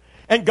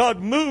 And God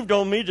moved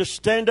on me to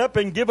stand up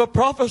and give a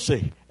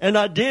prophecy. And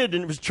I did,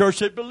 and it was a church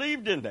that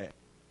believed in that.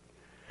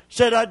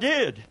 Said I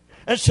did.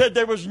 And said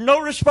there was no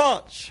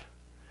response.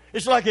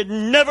 It's like it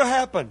never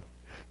happened.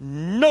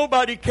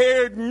 Nobody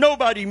cared.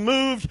 Nobody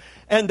moved.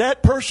 And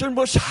that person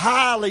was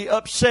highly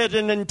upset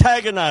and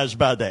antagonized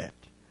by that.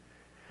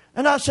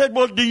 And I said,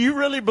 well, do you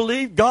really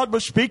believe God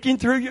was speaking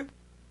through you?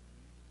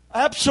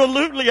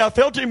 Absolutely. I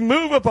felt him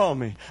move upon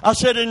me. I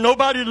said, and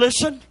nobody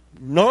listened?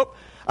 Nope.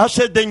 I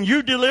said, then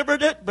you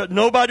delivered it, but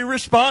nobody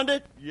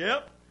responded?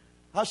 Yep.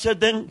 I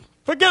said, then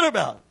forget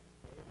about it.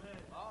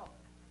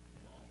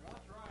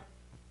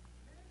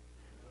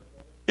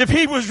 If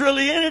he was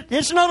really in it,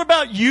 it's not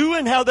about you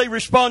and how they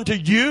respond to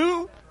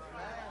you.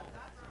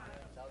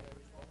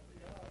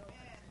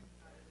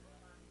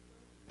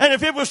 And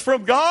if it was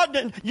from God,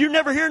 then you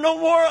never hear no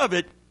more of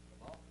it.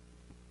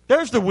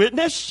 There's the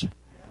witness.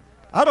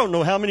 I don't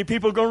know how many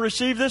people are going to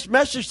receive this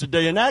message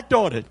today and act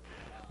on it.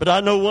 But I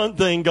know one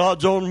thing,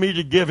 God's on me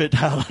to give it.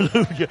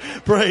 Hallelujah.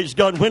 Praise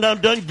God. When I'm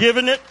done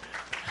giving it,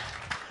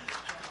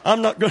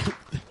 I'm not going to...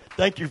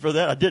 Thank you for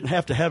that. I didn't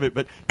have to have it,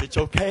 but it's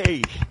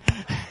okay.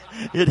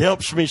 It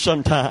helps me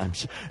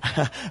sometimes.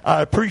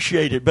 I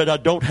appreciate it, but I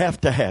don't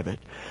have to have it.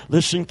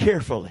 Listen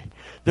carefully.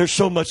 There's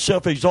so much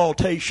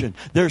self-exaltation.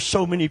 There's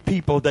so many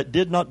people that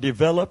did not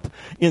develop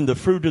in the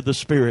fruit of the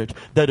Spirit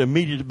that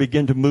immediately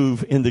begin to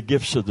move in the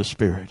gifts of the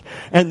Spirit.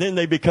 And then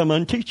they become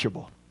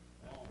unteachable.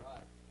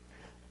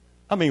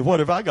 I mean, what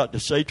have I got to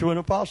say to an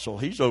apostle?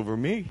 He's over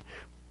me.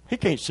 He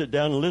can't sit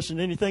down and listen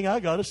to anything I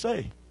got to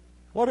say.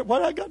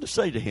 What I got to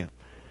say to him?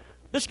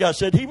 This guy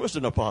said he was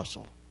an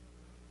apostle.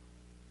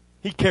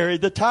 He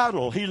carried the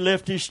title. He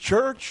left his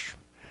church,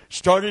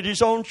 started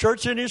his own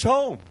church in his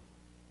home.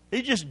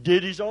 He just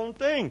did his own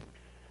thing.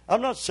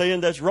 I'm not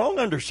saying that's wrong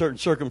under certain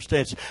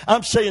circumstances.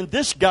 I'm saying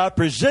this guy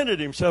presented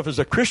himself as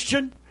a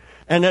Christian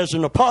and as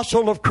an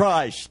apostle of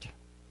Christ.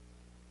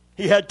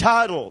 He had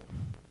title.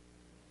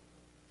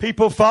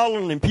 People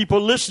following him.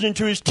 People listening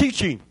to his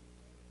teaching.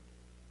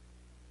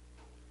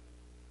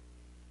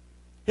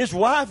 His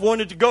wife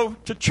wanted to go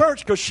to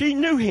church because she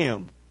knew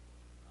him.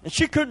 And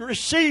she couldn't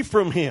receive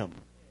from him.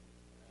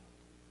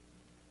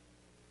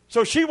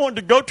 So she wanted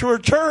to go to her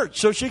church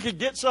so she could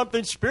get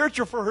something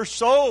spiritual for her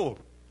soul.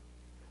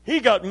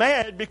 He got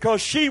mad because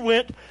she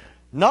went,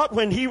 not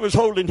when he was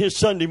holding his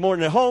Sunday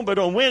morning at home, but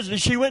on Wednesday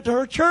she went to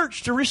her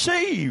church to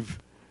receive.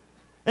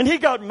 And he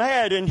got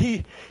mad, and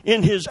he,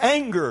 in his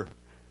anger,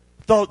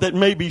 thought that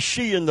maybe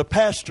she and the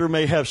pastor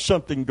may have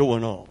something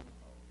going on.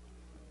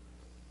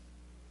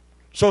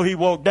 So he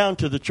walked down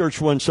to the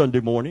church one Sunday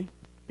morning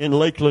in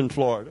Lakeland,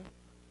 Florida.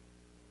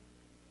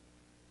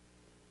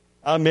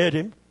 I met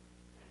him.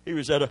 He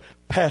was at a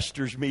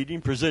pastor's meeting,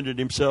 presented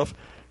himself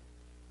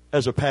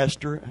as a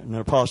pastor and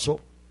an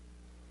apostle.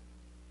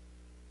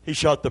 He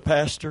shot the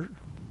pastor.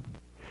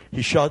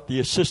 He shot the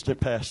assistant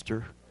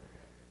pastor.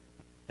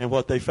 And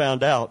what they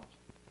found out,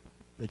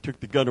 they took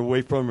the gun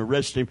away from him,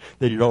 arrested him,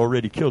 that he'd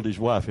already killed his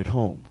wife at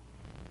home.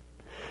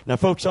 Now,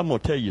 folks, I'm going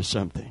to tell you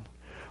something.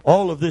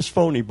 All of this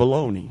phony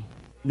baloney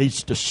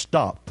needs to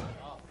stop.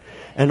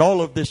 And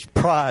all of this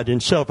pride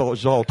and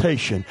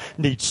self-exaltation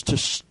needs to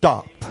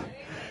stop.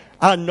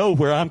 I know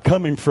where I'm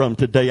coming from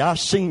today. I've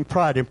seen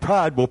pride, and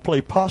pride will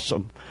play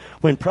possum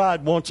When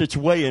pride wants its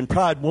way and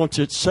pride wants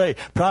its say,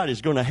 pride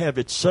is going to have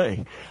its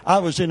say. I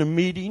was in a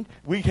meeting.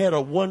 We had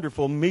a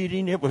wonderful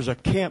meeting. It was a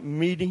camp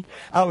meeting.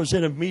 I was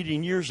in a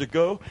meeting years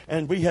ago,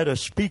 and we had a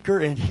speaker,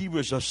 and he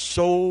was a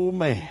soul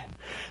man.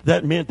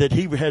 That meant that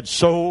he had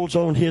souls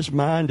on his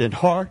mind and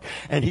heart,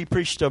 and he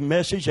preached a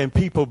message, and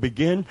people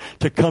began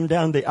to come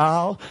down the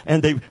aisle,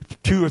 and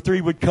 2 or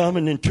 3 would come,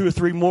 and then 2 or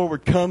 3 more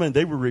would come, and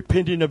they were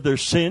repenting of their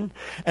sin.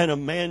 And a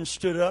man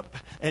stood up,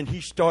 and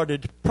he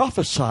started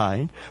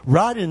prophesying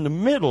right in the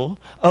middle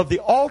of the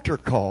altar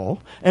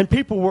call, and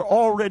people were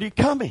already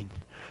coming.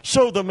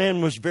 So the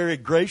man was very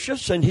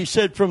gracious, and he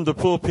said from the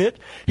pulpit,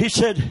 he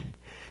said,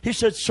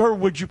 "Sir,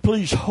 would you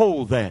please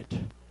hold that?"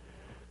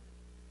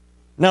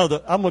 Now,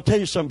 I'm going to tell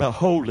you something about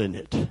holding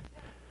it.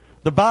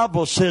 The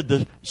Bible said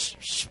the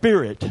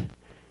Spirit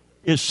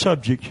is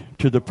subject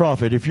to the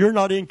prophet. If you're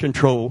not in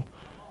control,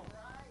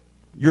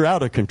 you're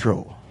out of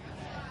control.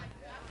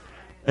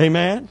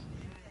 Amen?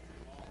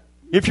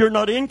 If you're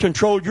not in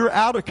control, you're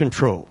out of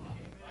control.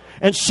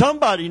 And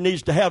somebody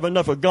needs to have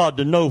enough of God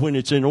to know when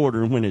it's in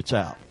order and when it's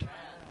out.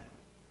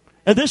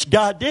 And this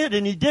guy did,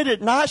 and he did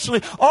it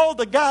nicely. All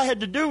the guy had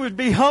to do was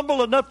be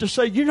humble enough to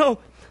say,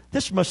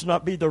 this must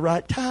not be the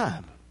right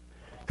time.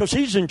 Because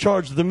he's in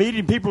charge of the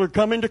meeting. People are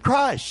coming to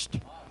Christ.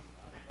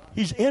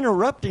 He's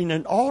interrupting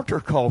an altar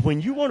call. When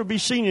you want to be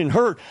seen and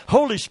heard,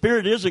 Holy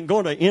Spirit isn't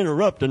going to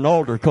interrupt an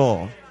altar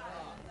call.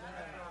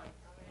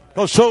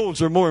 Because souls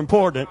are more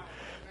important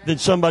than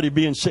somebody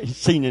being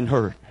seen and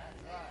heard.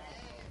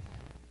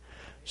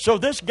 So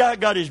this guy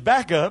got his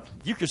back up.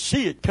 You could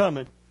see it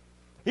coming.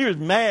 He was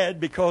mad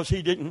because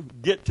he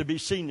didn't get to be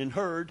seen and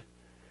heard.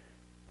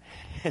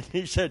 And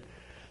he said,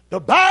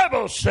 "The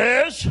Bible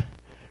says,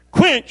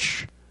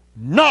 quench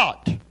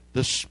not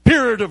the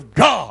Spirit of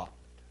God."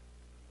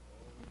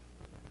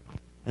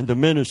 And the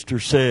minister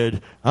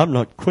said, "I'm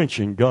not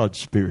quenching God's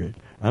Spirit.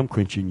 I'm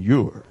quenching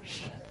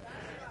yours."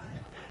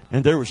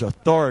 And there was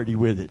authority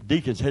with it.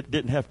 Deacons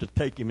didn't have to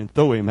take him and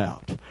throw him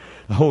out.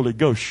 The Holy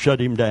Ghost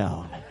shut him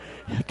down.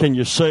 Can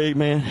you say,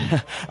 man?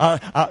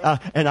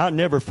 And I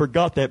never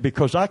forgot that,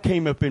 because I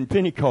came up in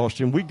Pentecost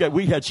and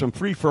we had some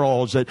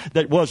free-for-alls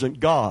that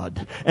wasn't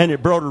God, and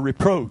it brought a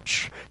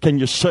reproach. Can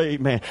you say,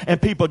 man? And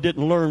people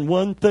didn't learn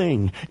one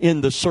thing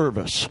in the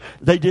service.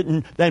 They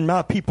didn't. And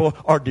my people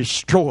are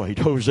destroyed.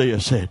 Hosea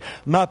said,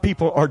 "My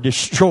people are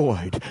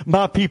destroyed.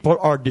 My people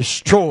are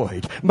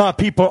destroyed. My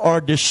people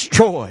are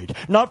destroyed."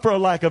 Not for a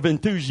lack of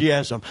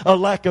enthusiasm, a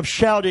lack of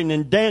shouting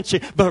and dancing,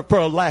 but for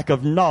a lack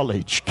of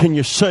knowledge. Can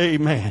you say,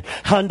 man?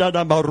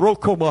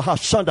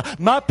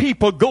 My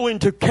people go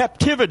into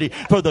captivity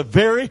for the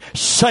very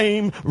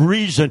same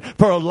reason,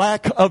 for a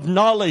lack of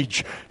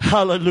knowledge.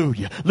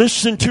 Hallelujah.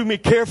 Listen to me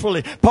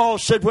carefully. Paul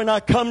said, when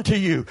I come to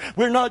you,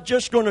 we're not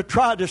just going to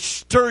try to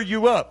stir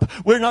you up.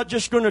 We're not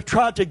just going to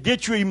try to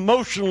get you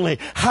emotionally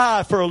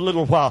high for a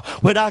little while.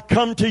 When I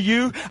come to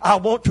you, I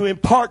want to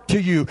impart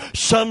to you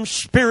some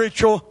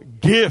spiritual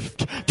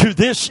gift to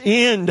this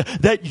end,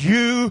 that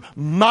you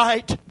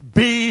might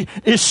be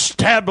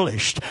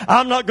established.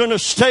 I'm not going to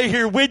stay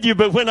here with you,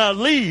 but when I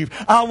leave,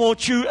 I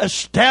want you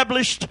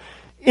established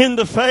in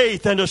the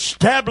faith and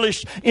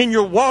established in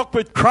your walk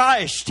with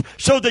Christ,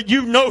 so that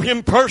you know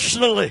Him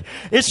personally.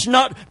 It's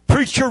not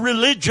preacher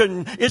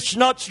religion. It's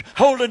not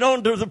holding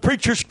on to the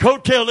preacher's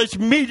coattail. It's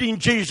meeting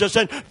Jesus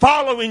and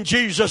following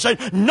Jesus and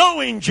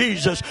knowing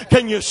Jesus.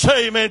 Can you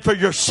say amen for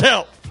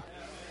yourself?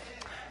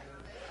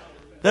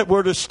 That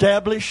word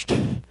established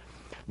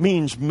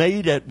means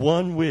made at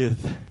one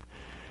with.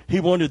 He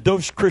wanted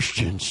those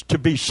Christians to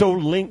be so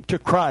linked to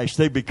Christ,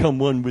 they become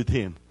one with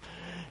Him.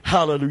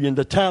 Hallelujah. In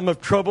the time of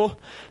trouble,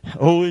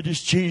 oh, it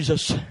is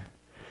Jesus.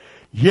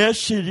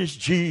 Yes, it is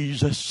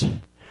Jesus.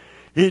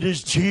 It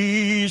is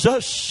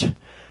Jesus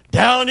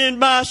down in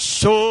my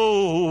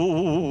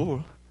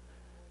soul.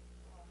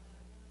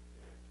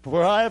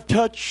 For I have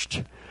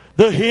touched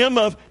the hem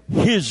of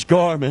His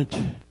garment,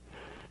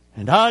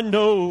 and I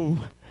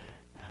know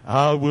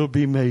I will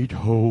be made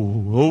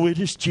whole. Oh, it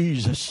is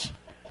Jesus.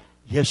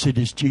 Yes, it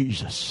is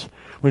Jesus.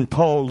 When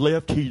Paul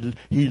left,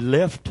 he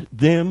left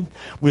them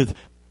with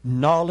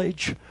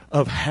knowledge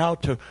of how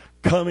to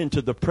come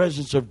into the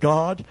presence of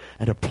God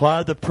and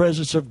apply the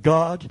presence of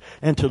God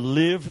and to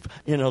live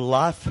in a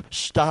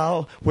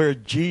lifestyle where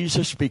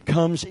Jesus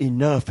becomes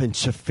enough and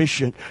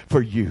sufficient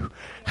for you.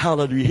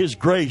 Hallelujah. His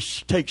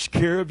grace takes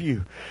care of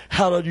you.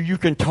 Hallelujah. You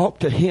can talk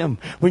to Him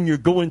when you're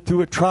going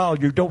through a trial.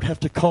 You don't have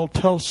to call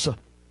Tulsa.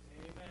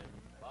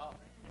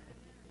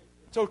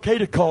 It's okay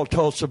to call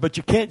Tulsa, but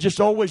you can't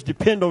just always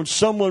depend on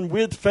someone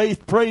with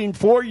faith praying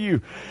for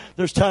you.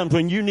 There's times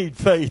when you need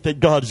faith that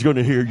God's going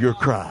to hear your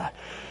cry.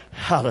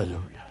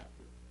 Hallelujah.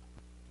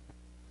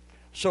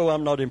 So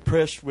I'm not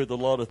impressed with a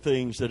lot of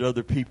things that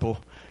other people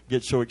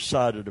get so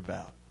excited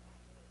about.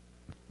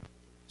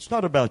 It's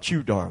not about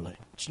you, darling.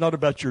 It's not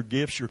about your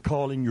gifts, your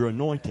calling, your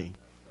anointing.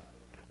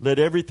 Let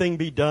everything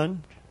be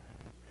done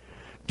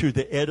to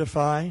the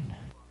edifying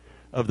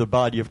of the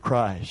body of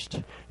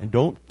Christ. And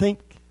don't think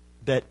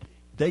that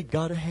they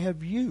got to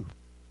have you.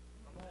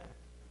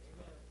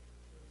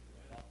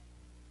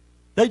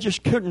 They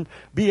just couldn't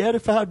be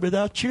edified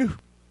without you.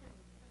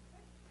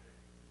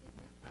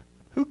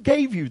 Who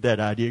gave you that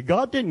idea?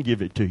 God didn't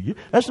give it to you.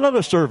 That's not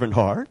a servant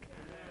heart.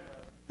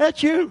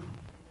 That's you.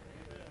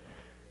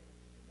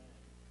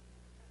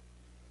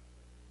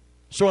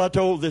 So I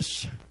told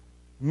this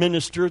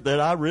minister that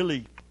I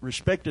really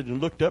respected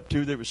and looked up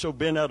to that was so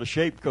bent out of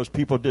shape because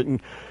people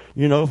didn't,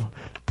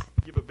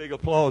 give a big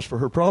applause for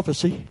her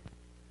prophecy.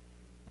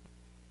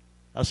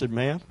 I said,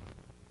 ma'am,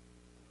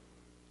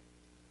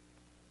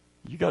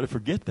 you got to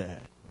forget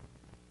that.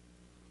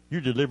 You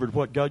delivered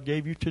what God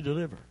gave you to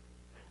deliver.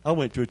 I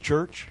went to a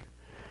church.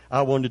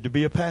 I wanted to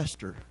be a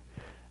pastor.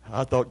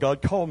 I thought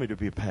God called me to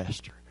be a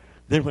pastor.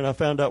 Then when I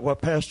found out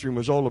what pastoring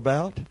was all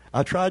about,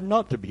 I tried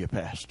not to be a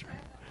pastor.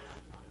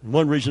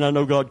 One reason I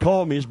know God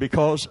called me is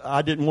because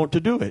I didn't want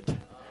to do it.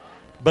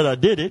 But I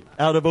did it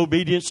out of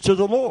obedience to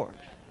the Lord.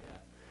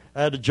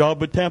 I had a job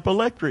with Tampa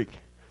Electric.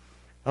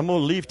 I'm going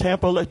to leave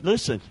Tampa Electric.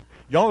 Listen,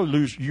 y'all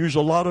use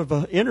a lot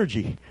of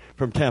energy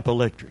from Tampa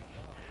Electric.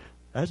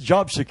 That's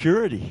job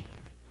security.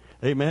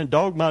 Amen.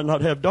 Dog might not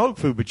have dog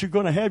food, but you're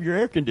going to have your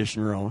air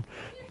conditioner on.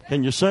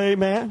 Can you say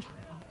amen?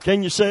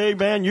 Can you say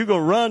amen? You're going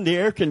to run the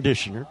air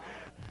conditioner.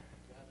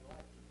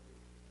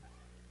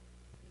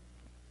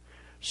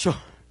 So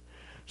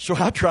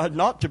I tried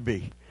not to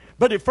be.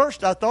 But at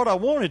first I thought I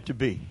wanted to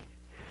be.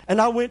 And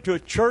I went to a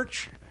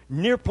church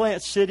near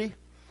Plant City,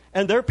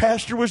 and their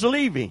pastor was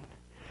leaving.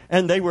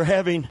 And they were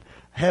having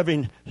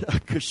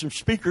some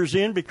speakers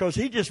in because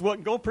he just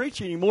wasn't going to preach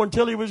anymore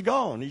until he was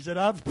gone. He said,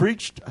 I've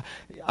preached.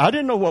 I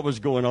didn't know what was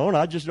going on.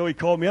 I just know he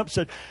called me up and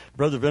said,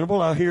 Brother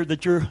Venable, I hear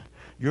that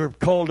you're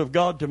called of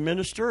God to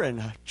minister,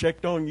 and I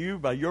checked on you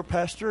by your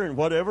pastor and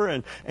whatever,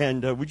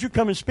 and would you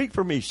come and speak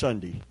for me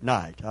Sunday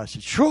night? I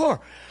said,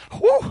 sure.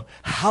 Woo,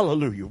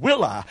 hallelujah.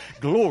 Will I?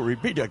 Glory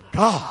be to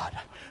God.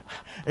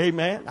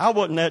 Amen. I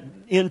wasn't that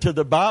into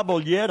the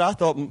Bible yet. I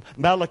thought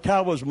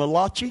Malachi was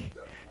Malachi.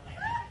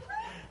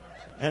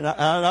 And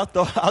I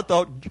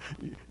thought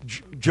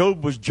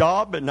Job was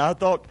Job, and I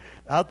thought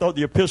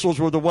the epistles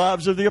were the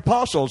wives of the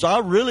apostles. I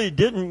really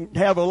didn't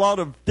have a lot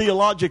of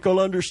theological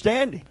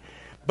understanding.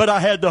 But I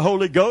had the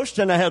Holy Ghost,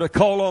 and I had a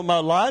call on my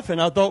life,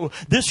 and I thought, well,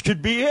 this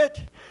could be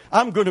it.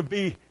 I'm going to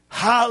be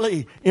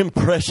highly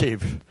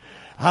impressive.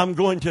 I'm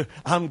going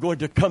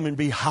to come and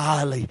be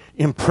highly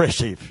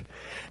impressive.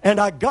 And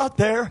I got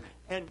there,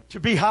 and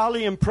to be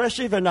highly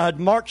impressive, and I'd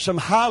marked some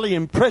highly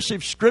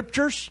impressive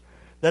scriptures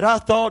that I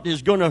thought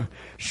is going to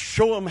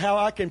show them how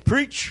I can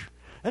preach.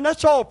 And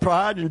that's all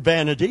pride and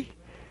vanity.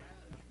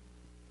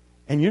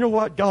 And you know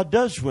what God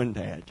does when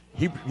that?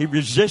 He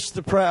resists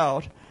the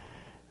proud.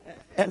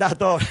 And I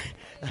thought,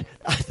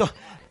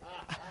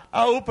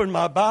 I opened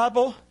my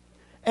Bible,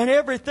 and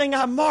everything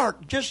I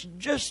marked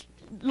just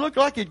looked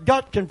like it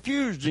got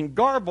confused and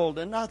garbled.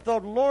 And I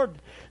thought, Lord,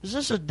 is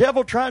this a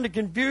devil trying to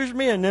confuse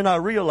me? And then I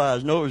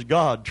realized, no, it was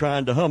God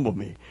trying to humble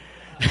me.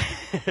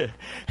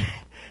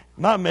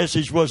 My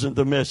message wasn't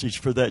the message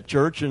for that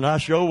church, and I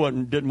sure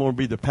didn't want to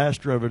be the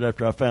pastor of it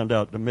after I found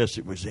out the mess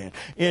it was in.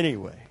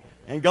 Anyway,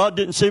 and God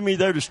didn't send me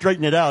there to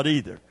straighten it out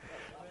either.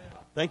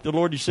 Thank the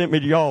Lord He sent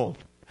me to y'all.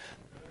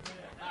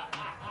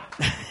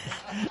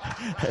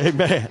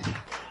 Amen.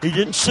 He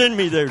didn't send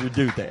me there to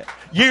do that.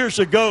 Years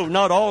ago,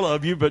 not all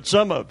of you, but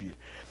some of you.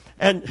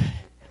 And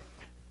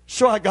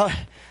so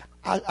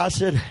I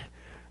said,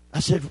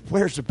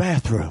 where's the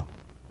bathroom?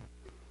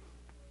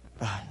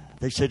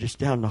 They said, it's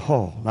down the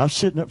hall. And I was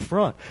sitting up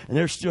front, and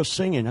they're still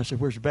singing. I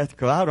said, where's the bathroom?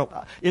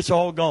 Because it's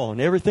all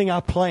gone. Everything I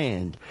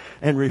planned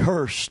and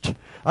rehearsed.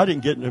 I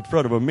didn't get in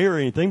front of a mirror or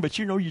anything, but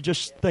you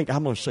just think,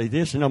 I'm going to say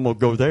this, and I'm going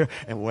to go there,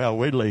 and well,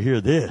 wait till they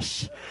hear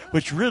this.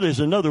 Which really is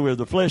another way of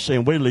the flesh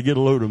saying, wait till they get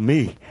a load of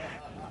me.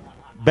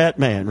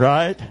 Batman,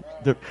 right?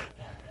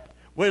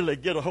 Wait till they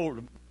get a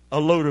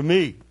load of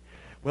me.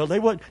 Well, they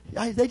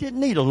didn't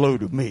need a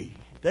load of me.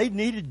 They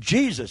needed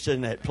Jesus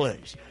in that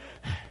place.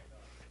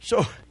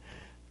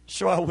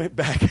 So I went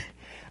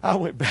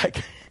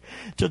back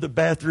to the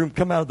bathroom,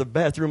 come out of the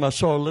bathroom. I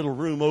saw a little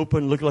room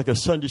open, looked like a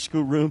Sunday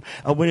school room.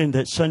 I went in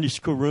that Sunday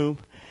school room,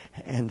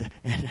 and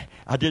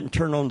I didn't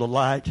turn on the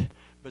light,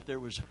 but there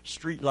was a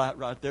street light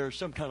right there,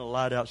 some kind of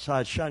light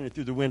outside shining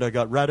through the window. I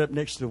got right up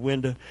next to the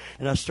window,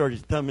 and I started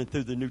thumbing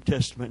through the New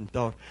Testament and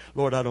thought,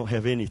 Lord, I don't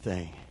have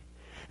anything,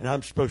 and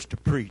I'm supposed to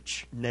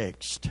preach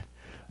next.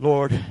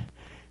 Lord,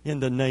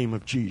 in the name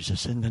of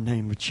Jesus,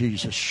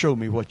 show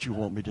me what you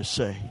want me to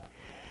say.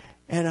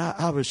 And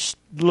I was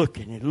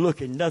looking and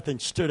looking. Nothing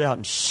stood out.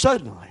 And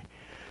suddenly,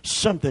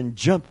 something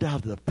jumped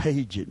out of the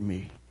page at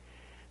me.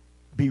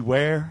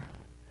 Beware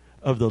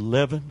of the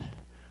leaven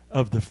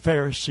of the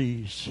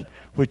Pharisees,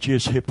 which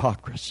is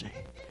hypocrisy.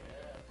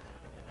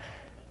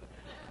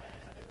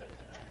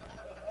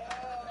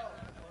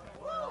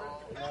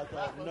 I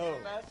thought, no,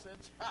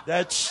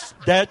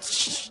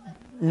 that's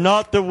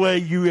not the way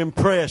you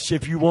impress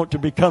if you want to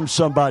become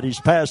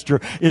somebody's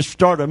pastor, is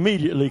start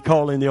immediately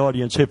calling the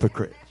audience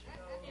hypocrite.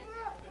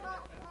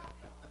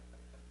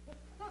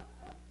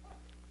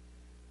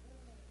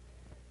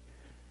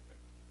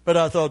 But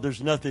I thought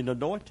there's nothing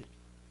anointed.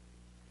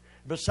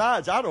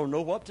 Besides, I don't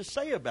know what to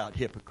say about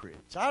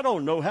hypocrites. I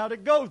don't know how to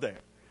go there.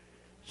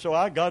 So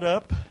I got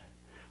up.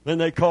 Then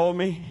they called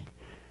me.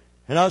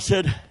 And I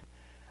said,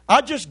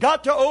 I just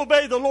got to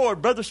obey the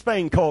Lord. Brother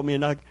Spain called me.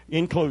 And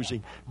in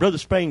closing, Brother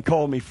Spain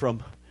called me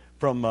from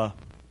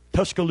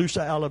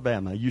Tuscaloosa,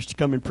 Alabama. He used to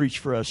come and preach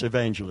for us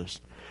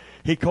evangelists.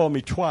 He called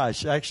me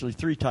twice, actually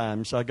 3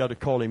 times. I got to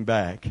call him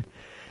back.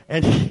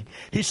 And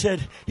he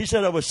said,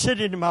 I was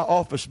sitting in my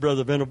office,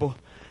 Brother Venable,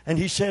 and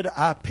he said,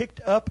 I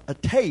picked up a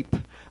tape.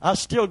 I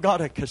still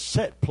got a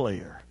cassette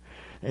player.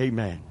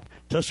 Amen.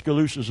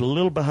 Tuscaloosa's a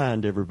little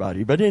behind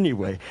everybody. But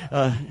anyway,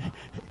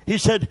 he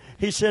said,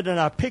 and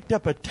I picked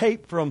up a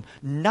tape from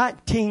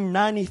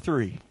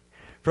 1993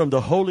 from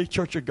the Holy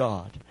Church of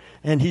God.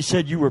 And he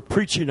said, you were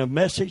preaching a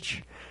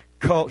message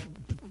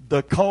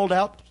called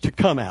out to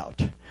come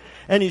out.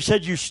 And he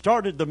said, you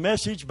started the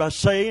message by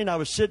saying, I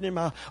was sitting in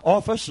my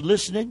office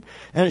listening,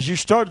 and as you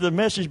started the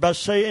message by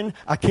saying,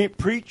 I can't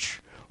preach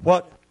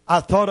what I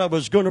thought I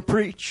was going to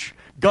preach.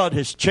 God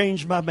has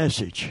changed my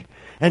message.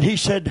 And he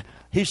said,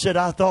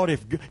 I thought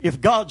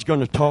if God's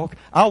going to talk,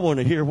 I want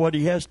to hear what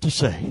he has to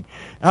say.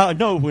 I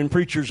know when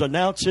preachers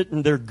announce it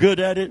and they're good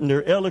at it and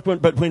they're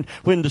eloquent, but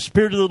when the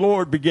Spirit of the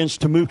Lord begins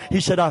to move, he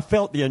said, I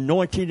felt the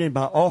anointing in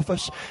my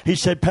office. He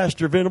said,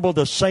 Pastor Venable,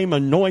 the same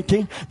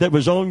anointing that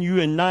was on you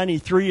in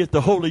 93 at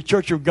the Holy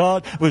Church of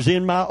God was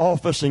in my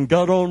office and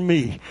got on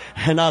me.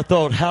 And I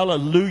thought,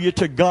 hallelujah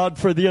to God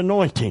for the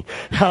anointing.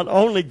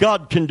 Only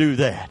God can do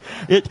that.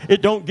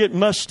 It don't get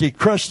musty,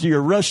 crusty,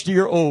 or rusty,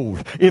 or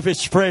old if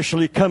it's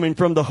freshly coming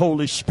from the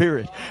Holy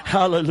Spirit.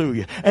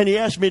 Hallelujah. And he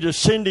asked me to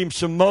send him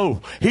some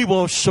more. He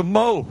wants some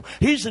more.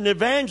 He's an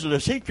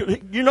evangelist.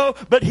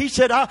 But he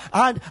said,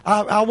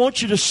 I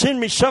want you to send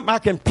me something I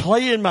can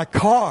play in my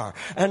car.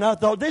 And I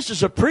thought, this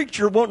is a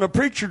preacher wanting a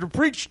preacher to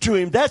preach to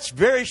him. That's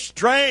very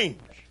strange.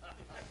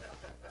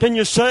 Can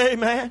you say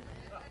amen?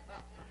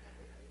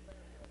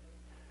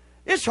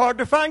 It's hard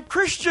to find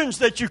Christians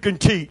that you can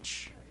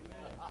teach.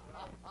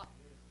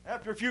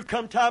 After a few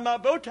come tie my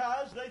bow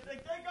ties, they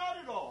think they got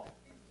it all.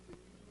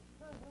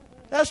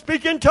 I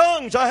speak in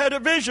tongues. I had a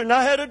vision.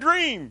 I had a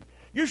dream.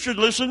 You should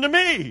listen to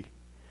me.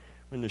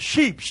 When the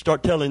sheep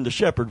start telling the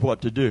shepherd what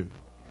to do,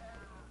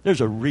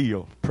 there's a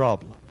real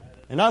problem.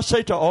 And I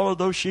say to all of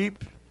those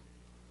sheep,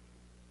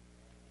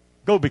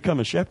 go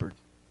become a shepherd.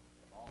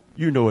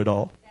 You know it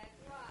all.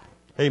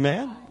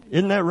 Amen?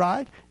 Isn't that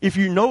right? If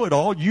you know it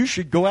all, you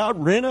should go out,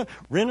 rent a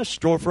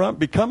storefront,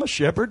 become a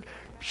shepherd,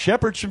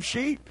 shepherd some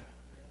sheep.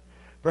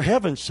 For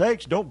heaven's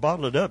sakes, don't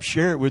bottle it up.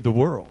 Share it with the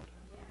world.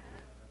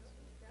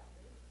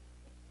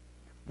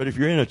 But if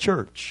you're in a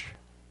church,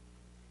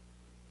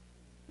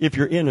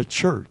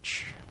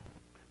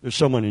 there's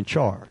someone in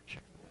charge.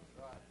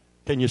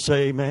 Can you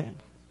say amen?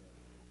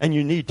 And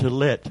you need to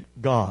let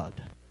God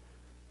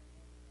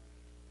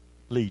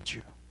lead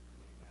you.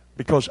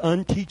 Because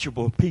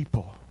unteachable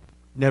people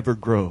never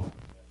grow.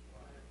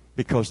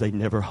 Because they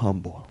never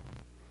humble.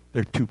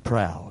 They're too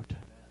proud.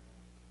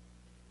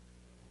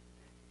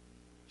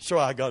 So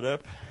I got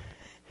up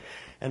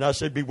and I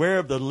said, beware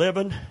of the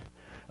leaven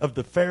of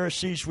the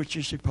Pharisees, which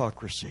is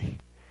hypocrisy.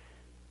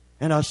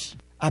 And I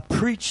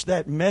preached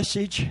that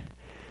message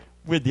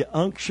with the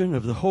unction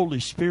of the Holy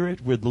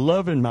Spirit, with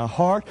love in my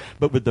heart,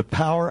 but with the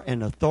power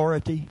and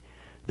authority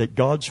that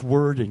God's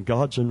Word and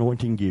God's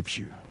anointing gives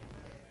you.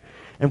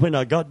 And when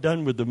I got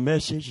done with the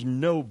message,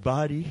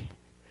 nobody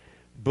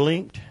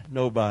blinked,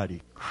 nobody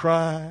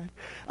cried.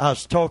 I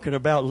was talking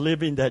about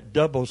living that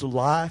double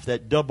life,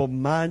 that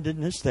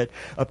double-mindedness, that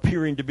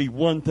appearing to be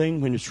one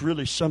thing when it's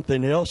really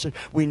something else. And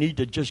we need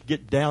to just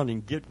get down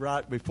and get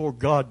right before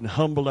God and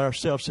humble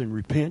ourselves and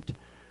repent.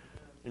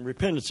 And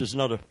repentance is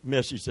not a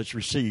message that's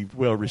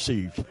well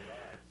received,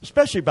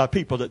 especially by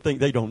people that think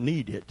they don't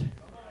need it.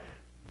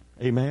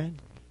 Amen?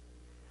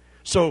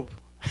 So,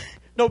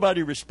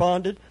 nobody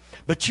responded.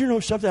 But you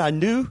know something? I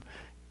knew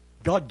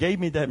God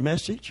gave me that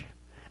message.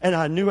 And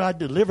I knew I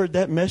delivered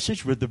that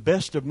message with the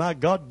best of my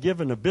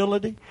God-given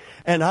ability.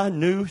 And I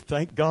knew,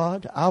 thank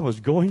God, I was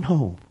going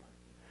home.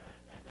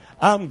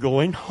 I'm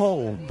going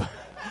home.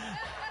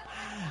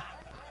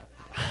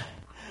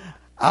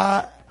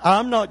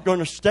 I'm not going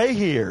to stay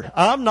here.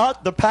 I'm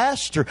not the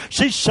pastor.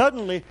 See,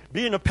 suddenly,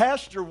 being a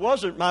pastor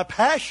wasn't my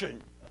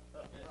passion.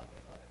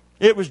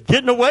 It was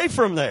getting away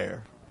from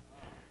there.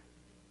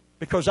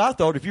 Because I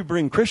thought if you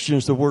bring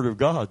Christians the Word of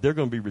God, they're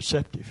going to be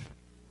receptive.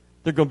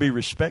 They're going to be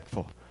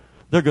respectful.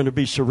 They're going to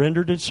be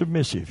surrendered and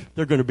submissive.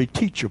 They're going to be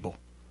teachable.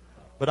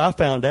 But I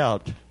found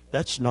out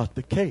that's not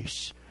the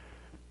case.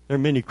 There are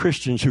many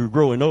Christians who are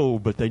growing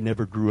old, but they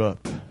never grew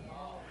up.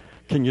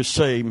 Can you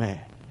say amen?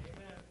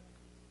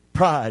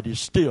 Pride is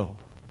still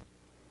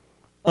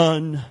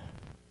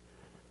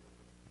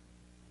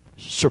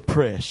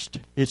unsuppressed.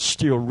 It's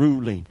still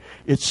ruling.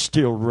 It's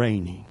still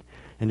reigning.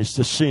 And it's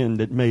the sin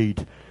that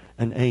made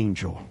an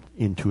angel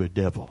into a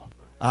devil.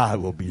 I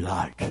will be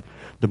like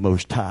the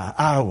Most High.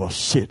 I will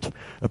sit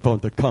upon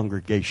the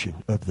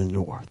congregation of the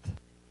north.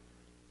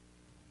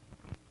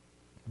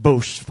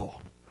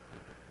 Boastful.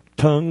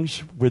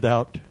 Tongues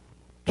without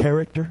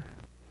character,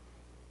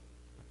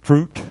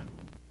 fruit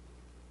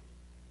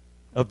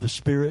of the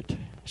Spirit,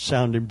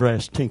 sounding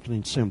brass,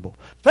 tinkling cymbal.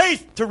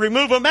 Faith to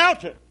remove a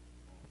mountain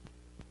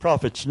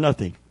profits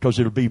nothing, because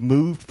it'll be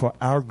moved for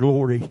our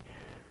glory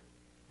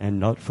and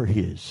not for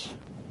His.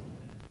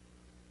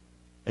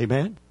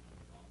 Amen?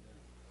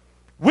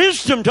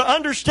 Wisdom to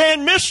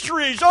understand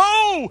mysteries.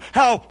 Oh,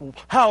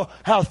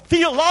 how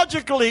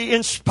theologically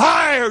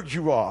inspired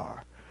you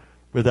are.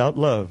 Without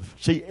love.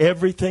 See,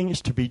 everything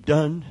is to be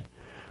done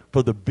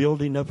for the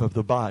building up of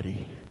the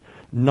body,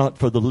 not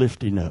for the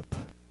lifting up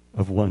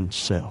of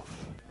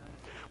oneself.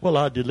 Well,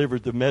 I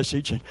delivered the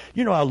message, and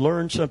I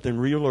learned something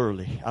real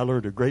early. I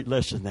learned a great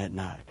lesson that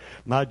night.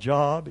 My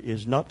job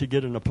is not to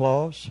get an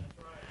applause.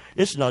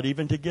 It's not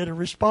even to get a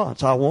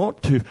response. I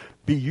want to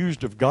be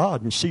used of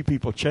God and see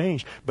people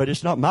change, but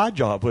it's not my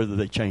job whether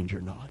they change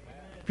or not.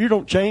 If you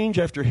don't change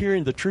after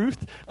hearing the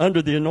truth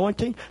under the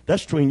anointing,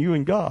 that's between you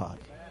and God.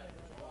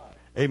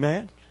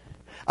 Amen?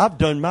 I've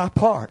done my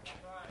part.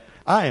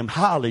 I am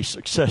highly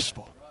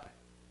successful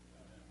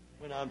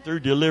when I'm through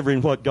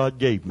delivering what God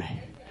gave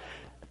me.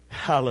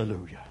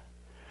 Hallelujah.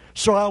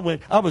 So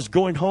I was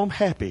going home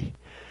happy.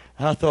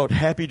 I thought,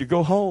 happy to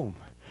go home.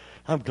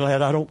 I'm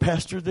glad I don't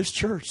pastor this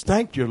church.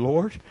 Thank you,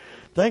 Lord.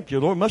 Thank you,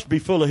 Lord. Must be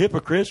full of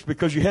hypocrites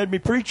because you had me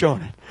preach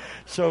on it.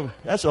 So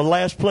that's the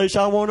last place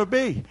I want to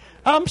be.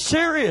 I'm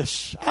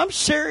serious. I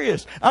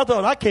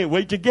thought, I can't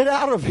wait to get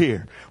out of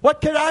here.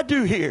 What can I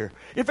do here?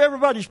 If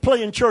everybody's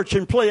playing church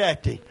and play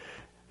acting,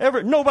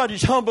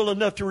 nobody's humble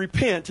enough to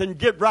repent and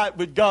get right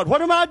with God,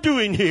 what am I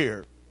doing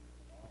here?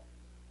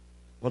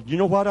 Well, you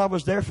know what I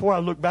was there for? I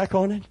look back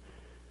on it.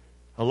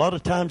 A lot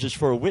of times it's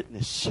for a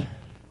witness.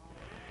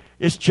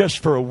 It's just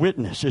for a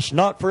witness. It's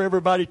not for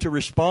everybody to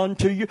respond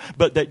to you,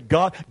 but that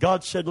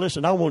God said,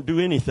 listen, I won't do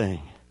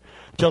anything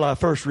till I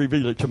first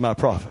reveal it to my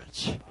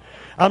prophets.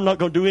 I'm not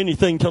going to do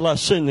anything till I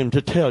send them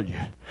to tell you.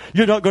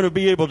 You're not going to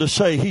be able to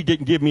say He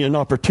didn't give me an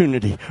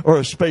opportunity or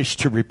a space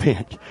to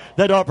repent.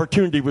 That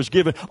opportunity was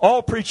given.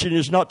 All preaching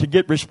is not to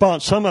get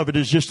response. Some of it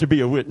is just to be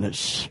a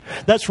witness.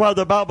 That's why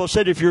the Bible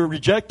said if you're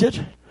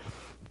rejected,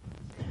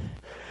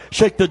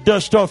 shake the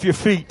dust off your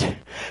feet.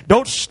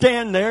 Don't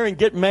stand there and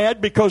get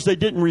mad because they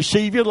didn't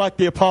receive you like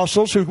the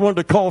apostles who wanted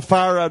to call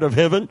fire out of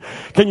heaven.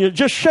 Can you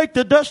just shake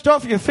the dust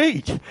off your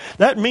feet?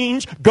 That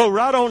means go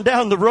right on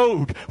down the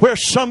road where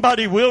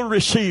somebody will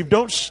receive.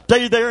 Don't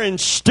stay there and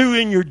stew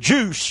in your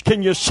juice.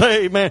 Can you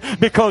say, man,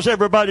 because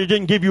everybody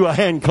didn't give you a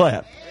hand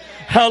clap?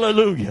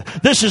 Hallelujah.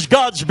 This is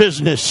God's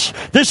business.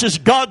 This is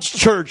God's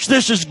church.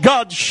 This is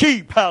God's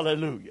sheep.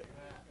 Hallelujah.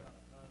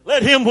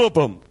 Let Him whoop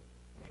them.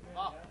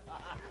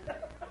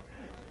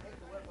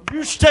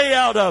 You stay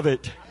out of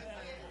it.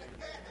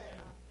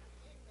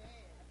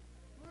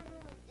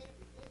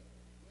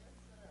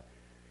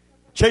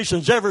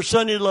 Chastens every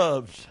son He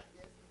loves.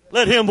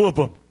 Let Him whoop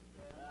him.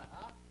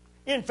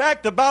 In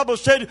fact, the Bible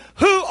said,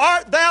 who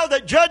art thou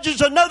that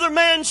judges another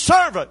man's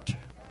servant?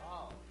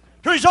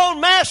 To his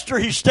own master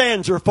he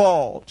stands or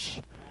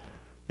falls.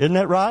 Isn't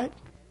that right?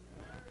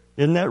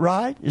 Isn't that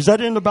right? Is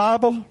that in the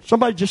Bible?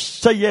 Somebody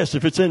just say yes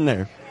if it's in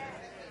there.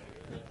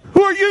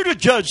 Who are you to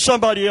judge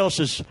somebody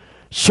else's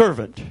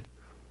servant?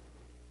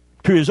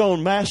 To his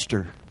own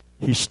master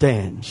he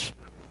stands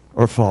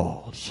or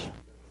falls.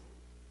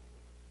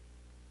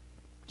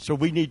 So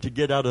we need to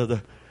get out of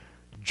the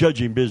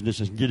judging business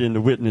and get in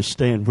the witness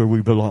stand where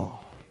we belong.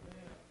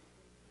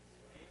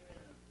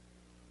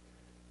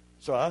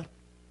 So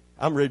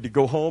I'm ready to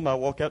go home. I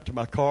walk out to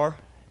my car.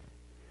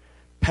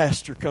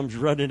 Pastor comes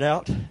running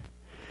out.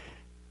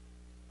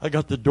 I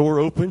got the door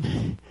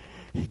open.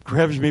 He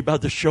grabs me by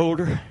the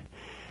shoulder.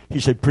 He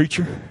said,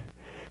 preacher,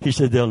 he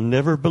said, they'll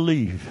never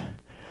believe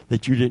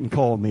that you didn't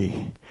call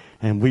me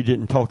and we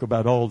didn't talk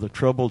about all the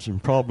troubles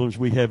and problems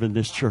we have in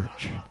this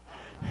church.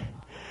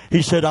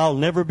 He said, I'll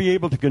never be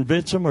able to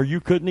convince them, or you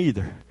couldn't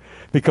either.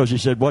 Because he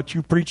said, what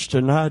you preached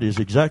tonight is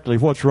exactly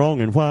what's wrong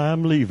and why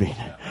I'm leaving.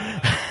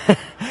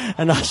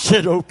 And I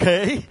said,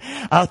 okay.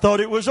 I thought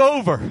it was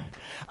over.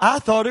 I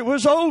thought it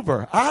was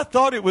over.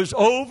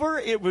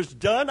 It was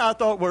done. I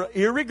thought, well,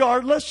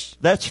 irregardless,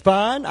 that's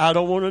fine. I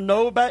don't want to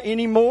know about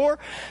any more.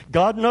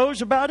 God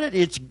knows about it.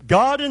 It's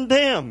God and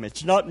them.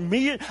 It's not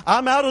me.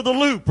 I'm out of the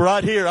loop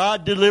right here. I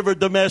delivered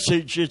the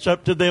message. It's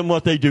up to them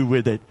what they do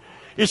with it.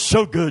 It's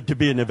so good to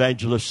be an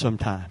evangelist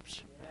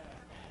sometimes.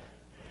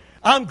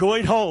 I'm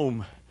going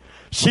home.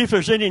 See if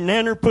there's any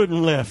nanner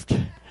pudding left.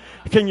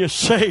 Can you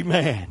say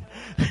amen?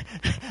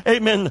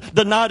 Amen.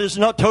 The night is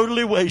not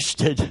totally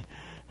wasted.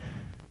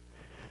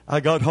 I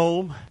got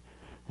home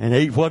and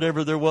ate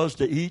whatever there was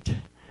to eat.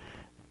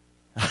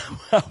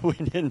 I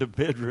went in the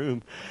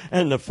bedroom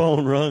and the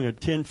phone rung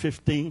at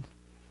 10:15.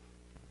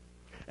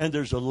 And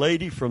there's a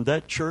lady from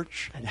that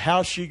church, and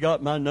how she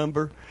got my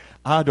number,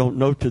 I don't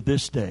know to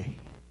this day.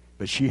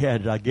 But she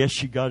had it. I guess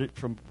she got it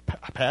from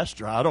a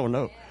pastor. I don't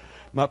know.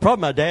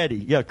 Probably my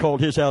daddy. Called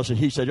his house and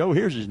he said, oh,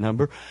 here's his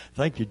number.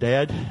 Thank you,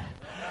 Dad.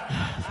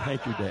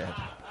 Thank you, Dad.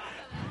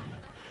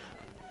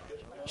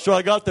 So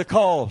I got the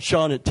call,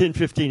 Sean, at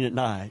 10:15 at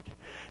night.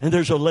 And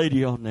there's a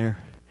lady on there.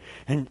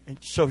 And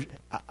so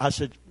I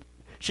said,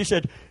 she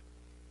said,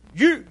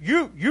 you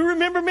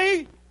remember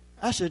me?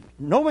 I said,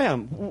 no,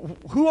 ma'am.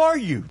 Who are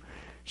you?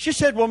 She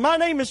said, well, my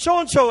name is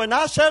so-and-so, and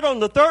I sat on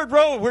the third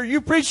row where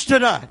you preached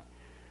tonight.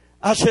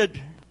 I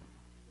said,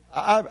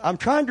 I'm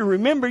trying to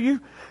remember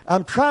you.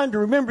 I'm trying to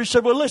remember. He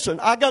said, well, listen,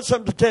 I got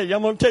something to tell you.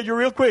 I'm going to tell you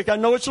real quick. I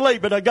know it's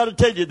late, but I got to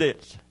tell you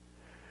this.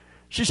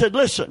 She said,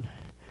 listen,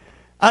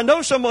 I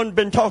know someone's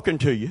been talking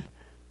to you.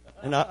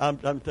 And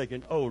I'm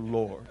thinking, oh,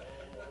 Lord.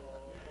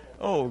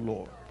 Oh,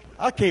 Lord.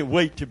 I can't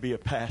wait to be a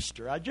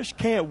pastor. I just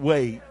can't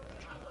wait.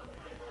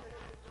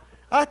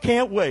 I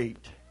can't wait.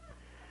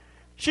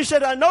 She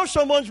said, I know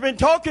someone's been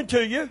talking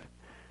to you.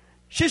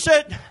 She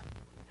said,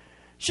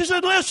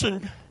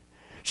 listen.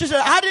 She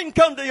said, I didn't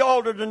come to the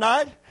altar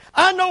tonight.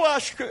 I know I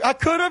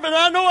could have, and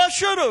I know I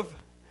should have.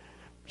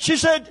 She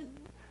said,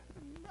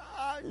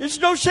 it's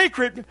no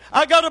secret.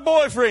 I got a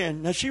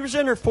boyfriend. Now, she was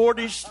in her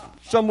 40s,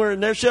 somewhere in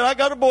there. She said, I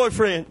got a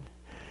boyfriend.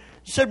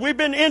 She said, we've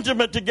been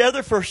intimate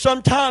together for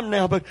some time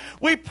now, but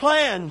we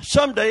plan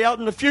someday out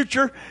in the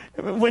future,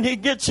 when he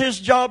gets his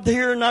job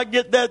here and I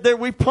get that there,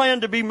 we plan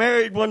to be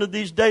married one of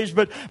these days,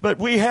 but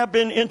we have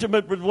been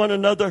intimate with one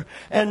another,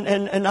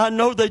 and I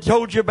know they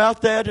told you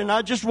about that, and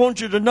I just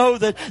want you to know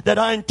that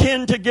I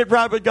intend to get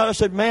right with God. I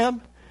said,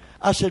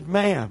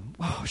 ma'am,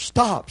 oh,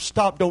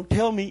 stop, don't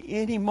tell me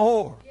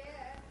anymore.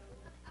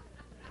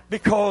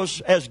 Because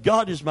as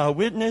God is my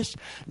witness,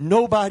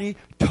 nobody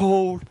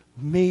told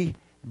me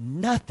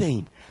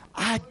nothing.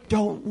 I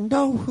don't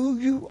know who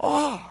you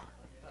are.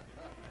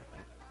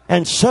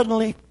 And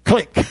suddenly,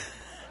 click.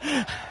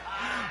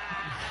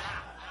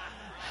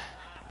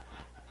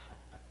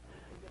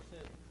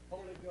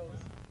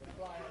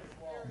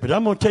 But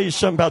I'm going to tell you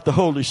something about the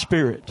Holy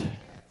Spirit.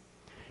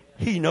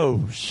 He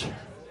knows.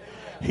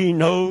 He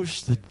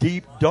knows the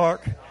deep,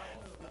 dark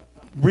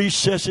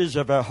recesses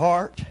of our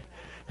heart.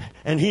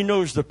 And He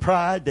knows the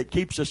pride that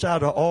keeps us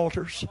out of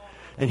altars.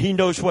 And He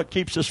knows what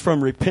keeps us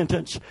from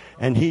repentance.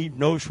 And He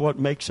knows what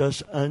makes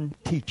us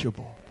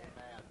unteachable.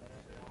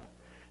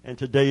 And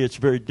today it's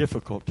very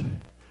difficult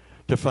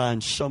to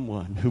find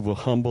someone who will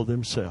humble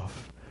themselves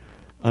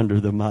under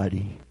the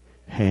mighty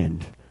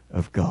hand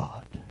of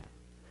God.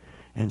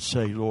 And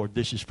say, Lord,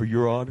 this is for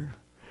your honor,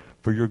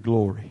 for your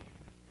glory.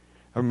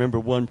 I remember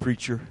one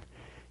preacher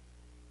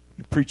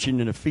preaching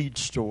in a feed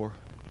store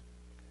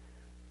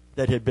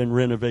that had been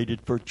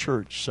renovated for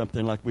church,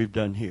 something like we've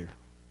done here.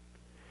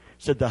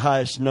 Said the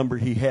highest number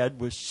he had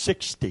was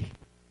 60.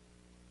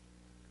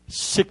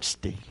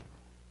 60.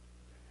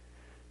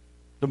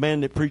 The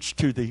man that preached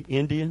to the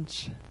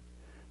Indians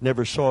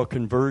never saw a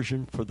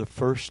conversion for the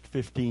first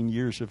 15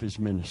 years of his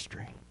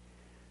ministry.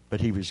 But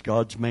he was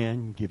God's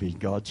man giving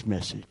God's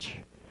message.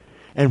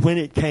 And when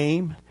it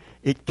came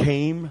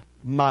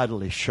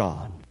mightily,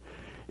 Sean.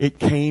 It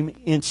came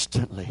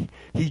instantly.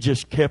 He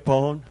just kept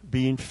on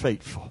being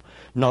faithful.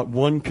 Not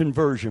one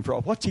conversion.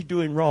 What's he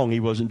doing wrong?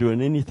 He wasn't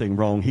doing anything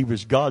wrong. He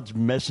was God's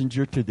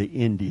messenger to the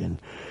Indian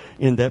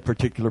in that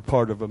particular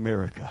part of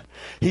America.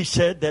 He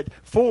said that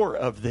 4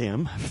 of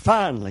them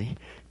finally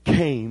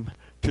came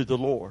to the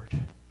Lord.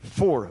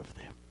 4 of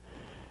them.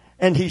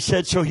 And he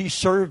said, so he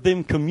served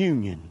them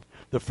communion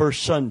the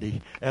first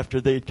Sunday after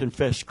they had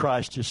confessed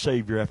Christ as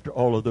Savior after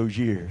all of those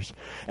years.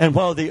 And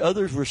while the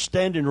others were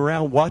standing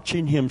around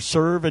watching him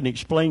serve and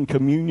explain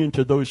communion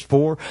to those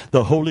 4,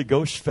 the Holy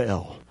Ghost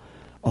fell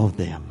on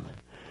them.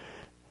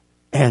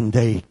 And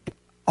they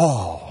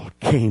all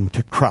came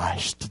to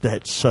Christ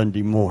that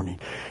Sunday morning.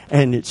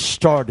 And it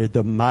started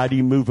the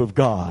mighty move of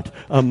God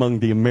among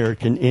the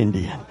American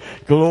Indian.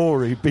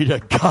 Glory be to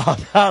God.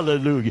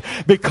 Hallelujah.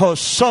 Because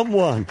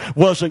someone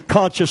wasn't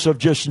conscious of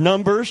just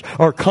numbers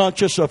or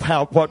conscious of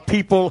what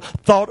people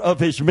thought of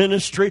his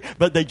ministry,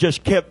 but they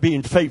just kept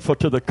being faithful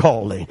to the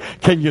calling.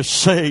 Can you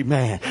say,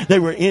 man? They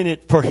were in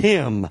it for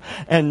him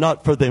and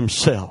not for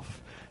themselves.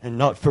 And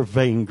not for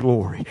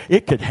vainglory.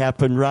 It could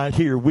happen right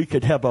here. We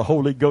could have a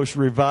Holy Ghost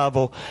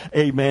revival,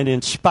 amen,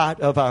 in spite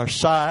of our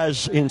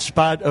size, in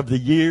spite of the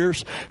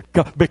years.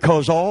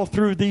 Because all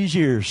through these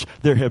years,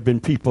 there have been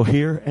people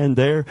here and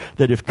there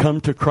that have come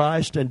to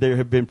Christ. And there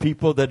have been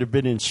people that have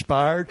been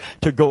inspired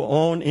to go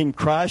on in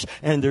Christ.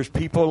 And there's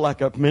people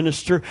like a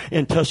minister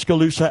in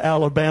Tuscaloosa,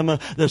 Alabama,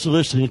 that's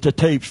listening to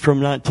tapes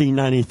from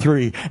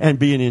 1993 and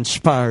being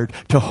inspired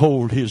to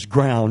hold his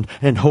ground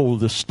and hold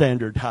the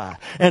standard high.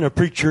 And a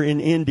preacher in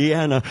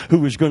Indiana who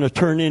was going to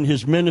turn in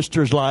his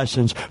minister's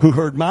license, who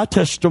heard my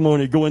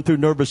testimony going through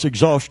nervous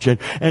exhaustion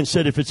and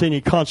said, if it's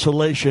any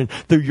consolation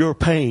through your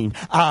pain,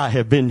 I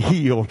have been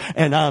healed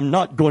and I'm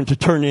not going to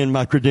turn in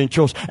my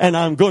credentials and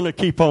I'm going to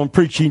keep on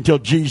preaching till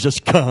Jesus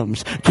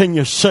comes. Can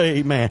you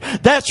say, man?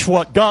 That's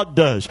what God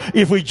does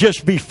if we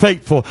just be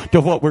faithful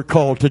to what we're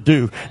called to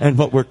do and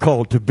what we're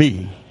called to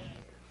be.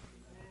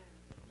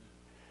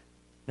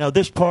 Now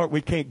this part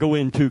we can't go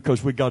into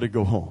because we got to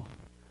go home.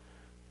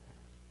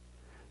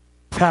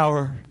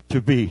 Power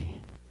to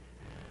be,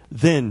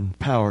 then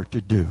power to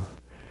do.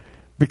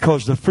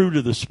 Because the fruit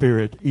of the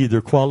Spirit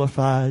either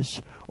qualifies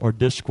or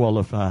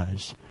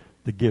disqualifies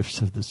the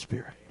gifts of the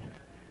Spirit.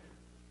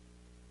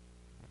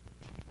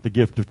 The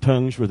gift of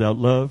tongues without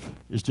love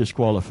is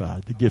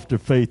disqualified. The gift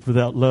of faith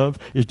without love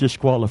is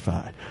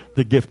disqualified.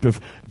 The gift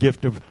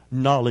of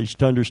knowledge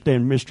to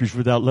understand mysteries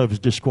without love is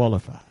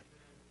disqualified.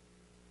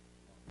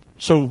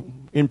 So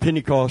in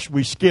Pentecost,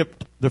 we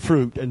skipped the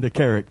fruit and the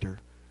character.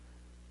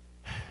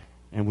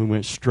 And we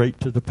went straight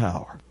to the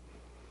power.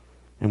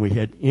 And we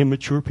had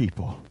immature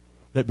people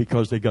that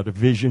because they got a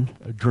vision,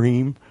 a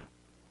dream,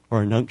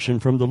 or an unction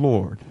from the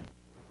Lord,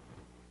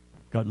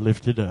 got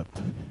lifted up.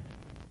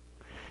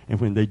 And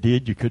when they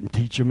did, you couldn't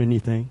teach them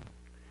anything.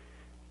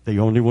 They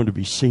only wanted to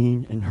be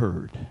seen and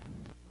heard.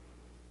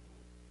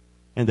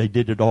 And they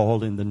did it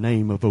all in the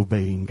name of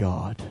obeying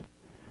God.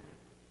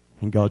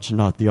 And God's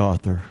not the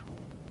author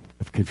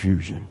of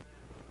confusion,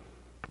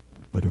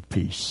 but of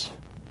peace.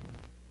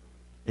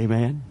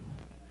 Amen?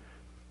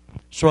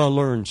 So I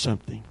learned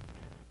something.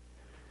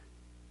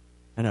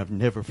 And I've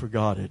never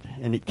forgot it.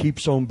 And it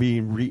keeps on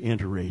being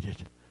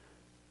reiterated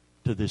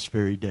to this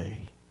very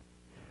day.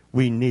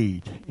 We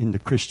need, in the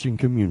Christian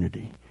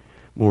community,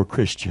 more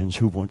Christians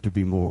who want to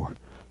be more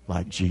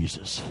like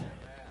Jesus.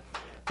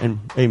 And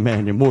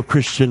amen. And more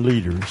Christian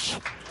leaders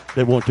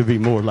that want to be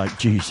more like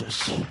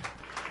Jesus.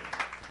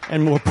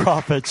 And more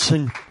prophets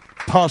and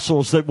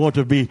apostles that want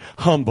to be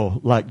humble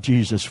like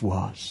Jesus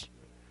was.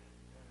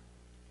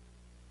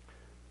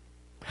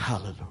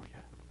 Hallelujah.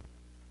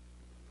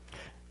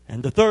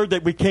 And the third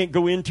that we can't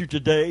go into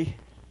today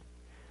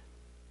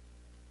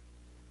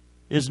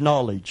is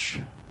knowledge.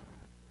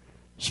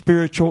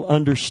 Spiritual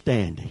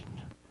understanding.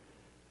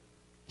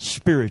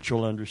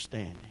 Spiritual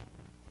understanding.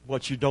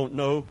 What you don't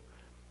know,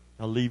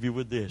 I'll leave you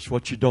with this.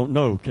 What you don't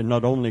know can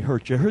not only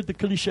hurt you. Heard the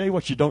cliche,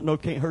 what you don't know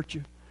can't hurt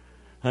you?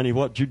 Honey,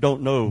 what you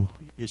don't know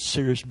is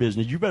serious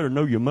business. You better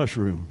know your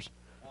mushrooms.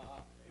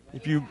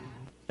 If you,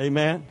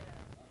 amen?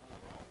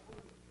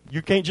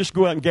 You can't just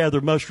go out and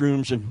gather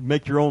mushrooms and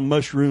make your own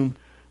mushroom,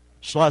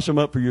 slice them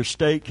up for your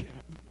steak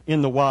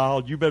in the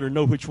wild. You better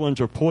know which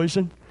ones are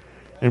poison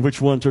and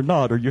which ones are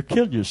not, or you'll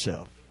kill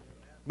yourself.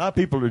 My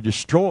people are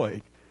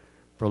destroyed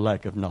for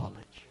lack of knowledge.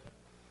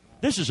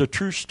 This is a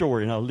true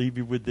story, and I'll leave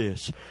you with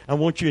this. I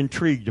want you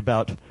intrigued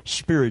about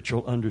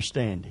spiritual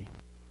understanding,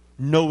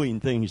 knowing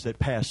things that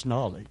pass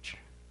knowledge.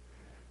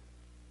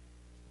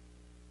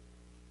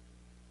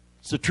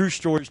 It's a true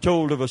story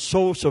told of a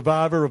sole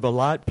survivor of a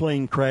light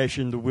plane crash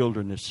in the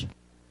wilderness.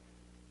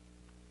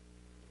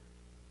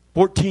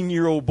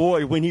 14-year-old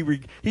boy, when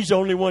he's the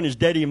only one, his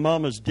daddy and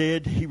mama's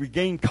dead, he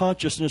regained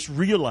consciousness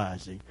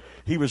realizing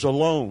he was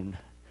alone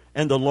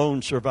and the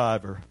lone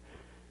survivor.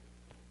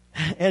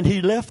 And he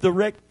left the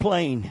wrecked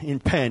plane in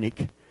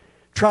panic,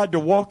 tried to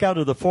walk out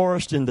of the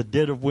forest in the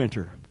dead of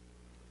winter.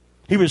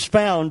 He was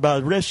found by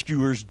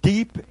rescuers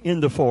deep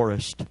in the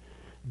forest,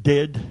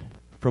 dead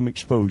from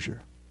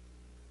exposure.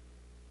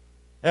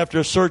 After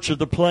a search of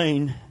the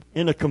plane,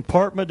 in a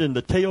compartment in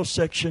the tail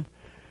section,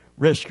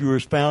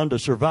 rescuers found a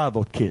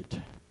survival kit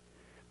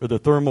with a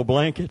thermal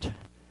blanket,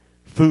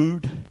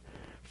 food,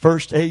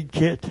 first aid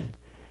kit,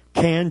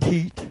 canned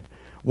heat,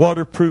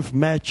 waterproof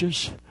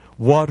matches,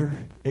 water,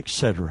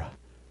 etc.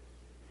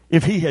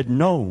 If he had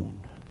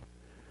known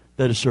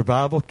that a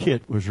survival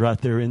kit was right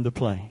there in the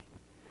plane,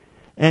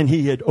 and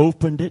he had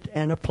opened it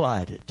and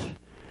applied it,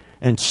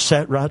 and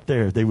sat right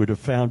there, they would have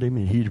found him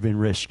and he'd have been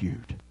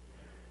rescued.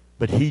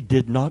 But he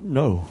did not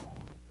know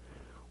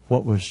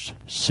what was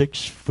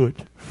 6 foot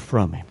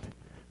from him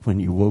when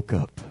he woke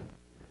up.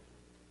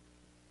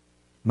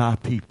 My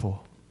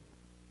people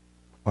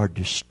are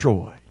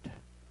destroyed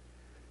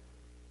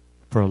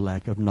for a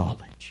lack of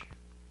knowledge.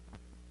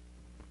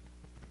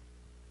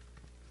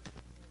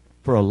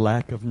 For a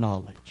lack of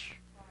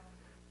knowledge.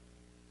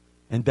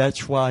 And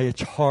that's why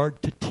it's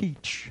hard to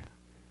teach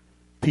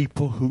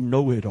people who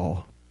know it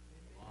all.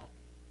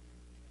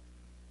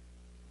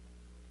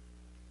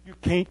 You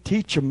can't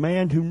teach a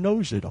man who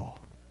knows it all,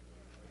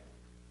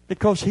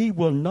 because he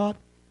will not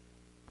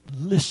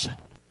listen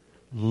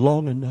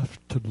long enough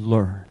to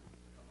learn.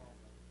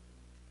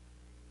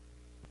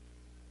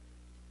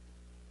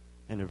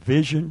 And a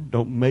vision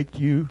don't make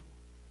you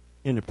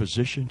in a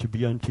position to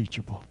be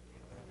unteachable.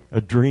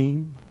 A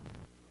dream,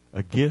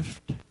 a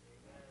gift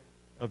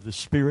of the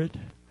Spirit.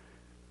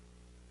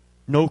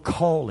 No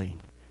calling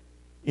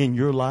in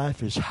your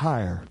life is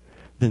higher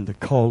than the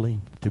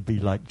calling to be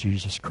like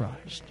Jesus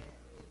Christ.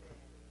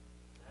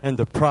 And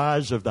the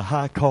prize of the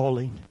high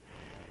calling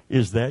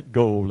is that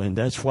goal. And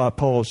that's why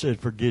Paul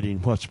said,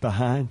 forgetting what's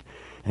behind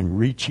and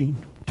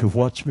reaching to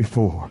what's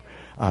before,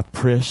 I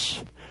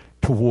press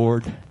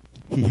toward.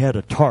 He had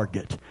a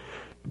target,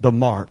 the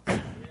mark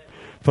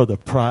for the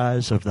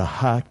prize of the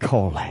high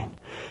calling.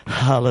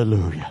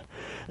 Hallelujah.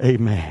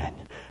 Amen.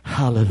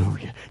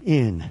 Hallelujah.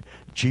 In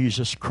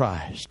Jesus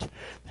Christ.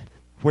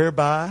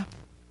 Whereby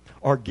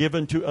are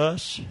given to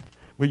us,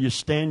 will you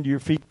stand to your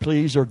feet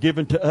please, are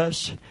given to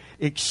us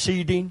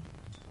exceeding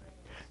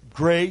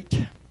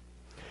great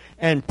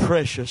and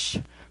precious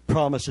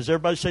promises.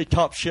 Everybody say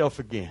top shelf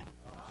again.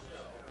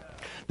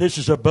 This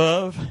is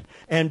above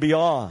and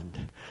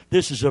beyond.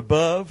 This is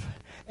above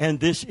and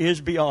this is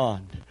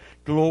beyond.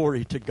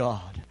 Glory to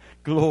God.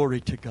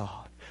 Glory to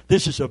God.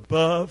 This is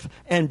above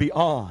and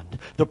beyond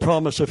the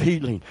promise of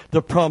healing,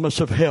 the promise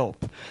of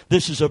help.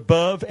 This is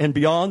above and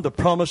beyond the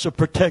promise of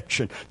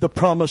protection, the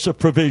promise of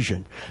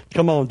provision.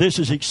 Come on, this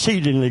is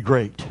exceedingly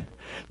great.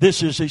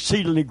 This is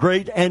exceedingly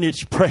great, and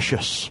it's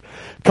precious.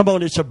 Come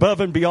on, it's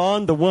above and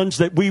beyond the ones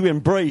that we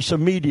embrace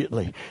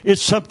immediately.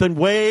 It's something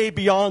way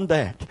beyond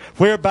that,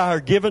 whereby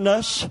are given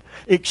us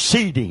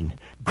exceeding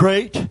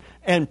great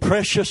and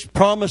precious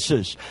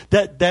promises,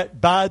 that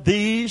by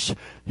these,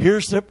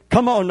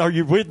 come on, are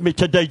you with me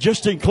today?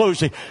 Just in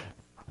closing,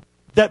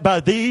 that by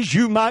these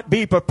you might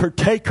be a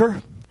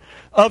partaker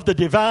of the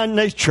divine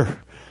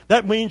nature.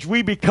 That means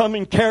we become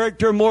in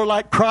character more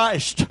like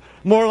Christ,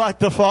 more like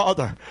the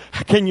Father.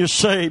 Can you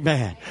say,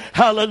 man?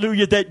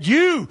 Hallelujah. That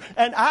you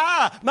and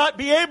I might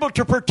be able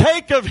to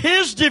partake of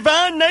His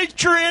divine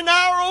nature in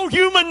our old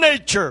human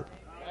nature.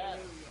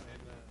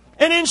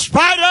 And in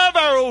spite of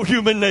our old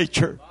human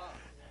nature.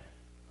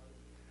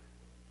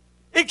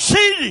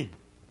 Exceeding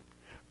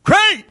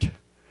great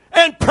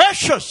and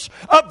precious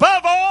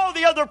above all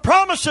the other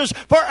promises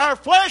for our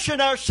flesh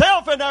and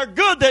ourself and our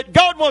good that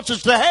God wants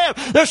us to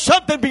have. There's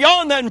something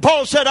beyond that, and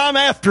Paul said, I'm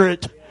after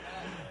it.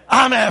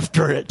 I'm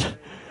after it.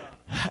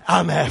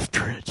 I'm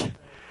after it.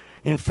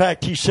 In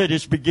fact, he said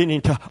it's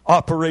beginning to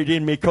operate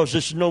in me because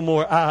it's no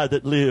more I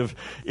that live.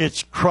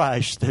 It's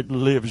Christ that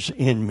lives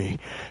in me.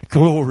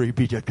 Glory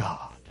be to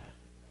God.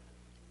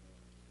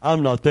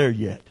 I'm not there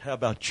yet. How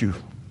about you?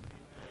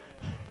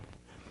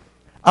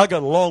 I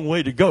got a long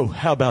way to go.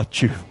 How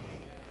about you?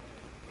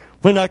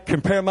 When I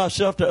compare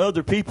myself to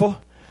other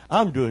people,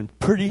 I'm doing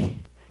pretty.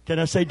 Can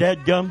I say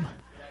dadgum?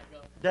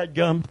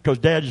 Dadgum, because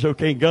dad is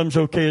okay and gum's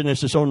okay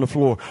unless it's on the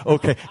floor.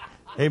 Okay.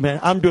 Amen.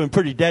 I'm doing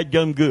pretty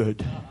dadgum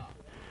good.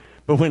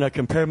 But when I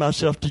compare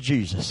myself to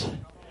Jesus,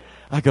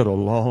 I got a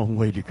long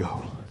way to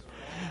go.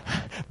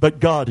 But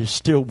God is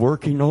still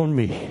working on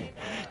me.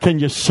 Can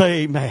you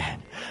say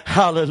amen?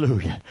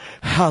 Hallelujah.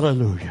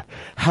 Hallelujah.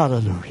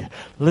 Hallelujah.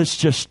 Let's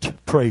just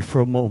pray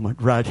for a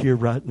moment right here,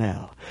 right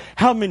now.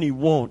 How many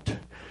want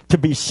to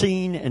be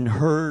seen and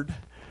heard?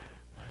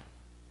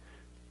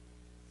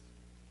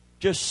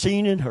 Just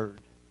seen and heard.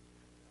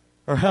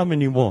 Or how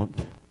many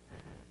want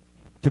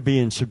to be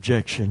in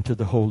subjection to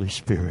the Holy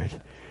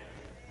Spirit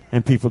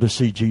and people to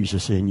see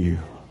Jesus in you?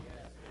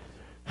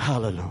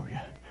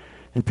 Hallelujah.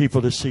 And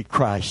people to see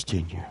Christ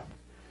in you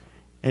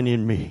and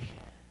in me.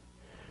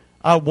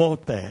 I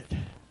want that.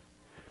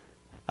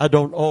 I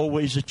don't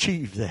always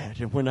achieve that.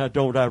 And when I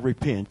don't, I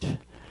repent.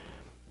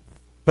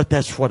 But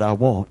that's what I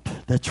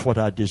want. That's what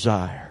I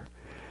desire.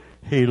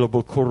 I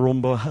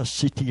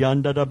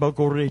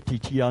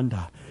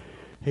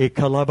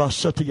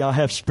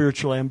have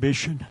spiritual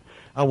ambition.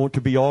 I want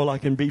to be all I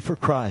can be for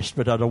Christ,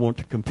 but I don't want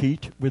to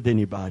compete with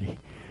anybody.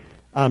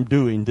 I'm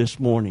doing this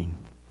morning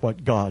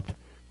what God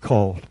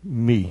called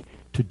me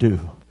to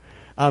do.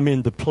 I'm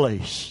in the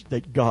place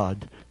that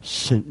God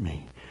sent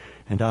me.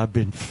 And I've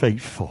been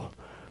faithful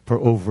for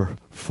over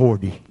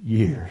 40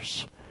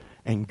 years.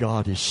 And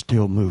God is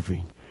still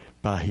moving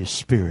by His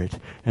Spirit.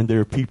 And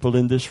there are people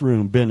in this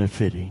room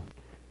benefiting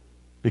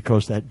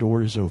because that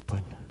door is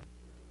open.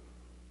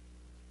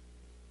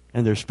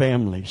 And there's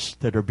families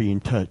that are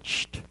being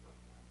touched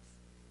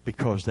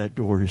because that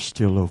door is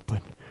still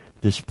open.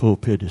 This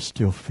pulpit is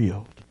still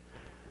filled.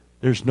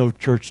 There's no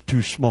church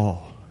too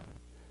small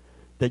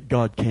that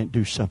God can't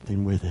do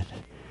something with it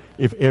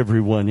if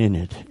everyone in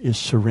it is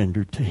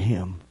surrendered to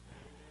Him.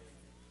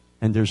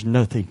 And there's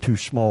nothing too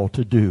small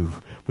to do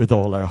with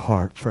all our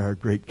heart for our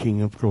great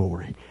King of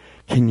glory.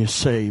 Can you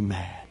say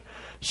amen?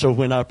 So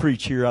when I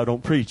preach here, I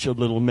don't preach a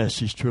little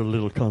message to a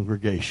little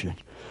congregation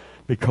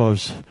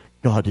because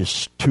God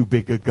is too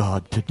big a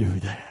God to do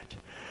that.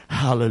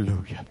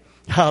 Hallelujah.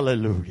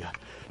 Hallelujah.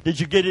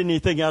 Did you get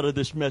anything out of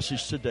this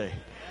message today?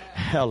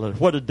 Hallelujah.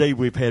 What a day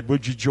we've had.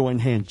 Would you join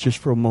hands just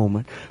for a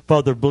moment?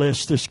 Father,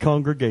 bless this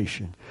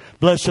congregation.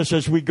 Bless us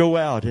as we go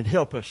out and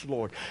help us,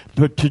 Lord,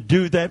 to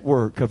do that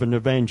work of an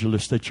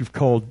evangelist that you've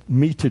called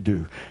me to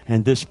do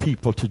and this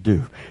people to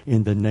do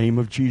in the name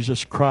of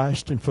Jesus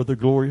Christ and for the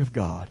glory of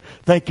God.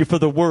 Thank you for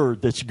the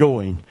word that's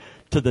going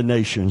to the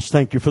nations.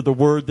 Thank you for the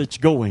word that's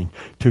going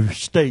to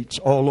states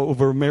all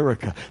over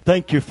America.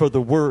 Thank you for the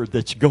word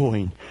that's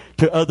going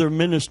to other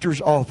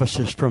ministers'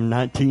 offices from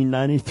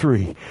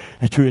 1993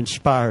 and to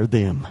inspire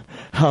them,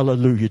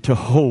 hallelujah, to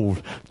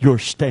hold your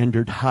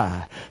standard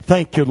high.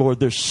 Thank you,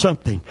 Lord. There's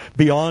something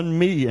beyond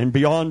me and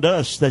beyond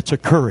us that's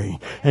occurring,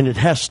 and it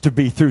has to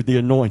be through the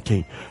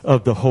anointing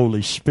of the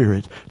Holy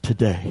Spirit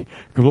today.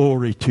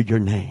 Glory to your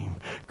name.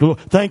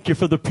 Thank you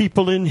for the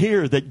people in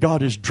here that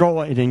God is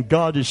drawing and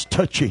God is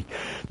touching.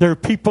 There are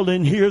people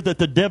in here that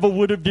the devil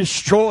would have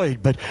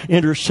destroyed, but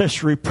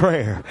intercessory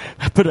prayer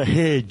put a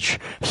hedge,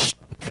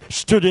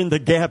 stood in the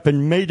gap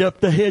and made up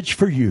the hedge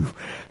for you.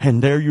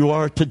 And there you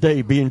are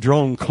today being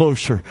drawn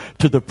closer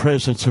to the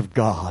presence of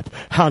God.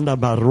 Now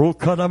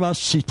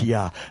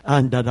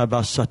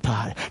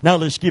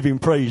let's give Him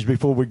praise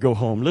before we go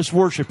home. Let's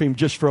worship Him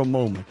just for a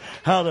moment.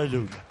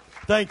 Hallelujah.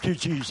 Thank you,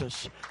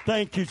 Jesus.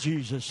 Thank you,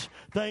 Jesus.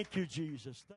 Thank you, Jesus.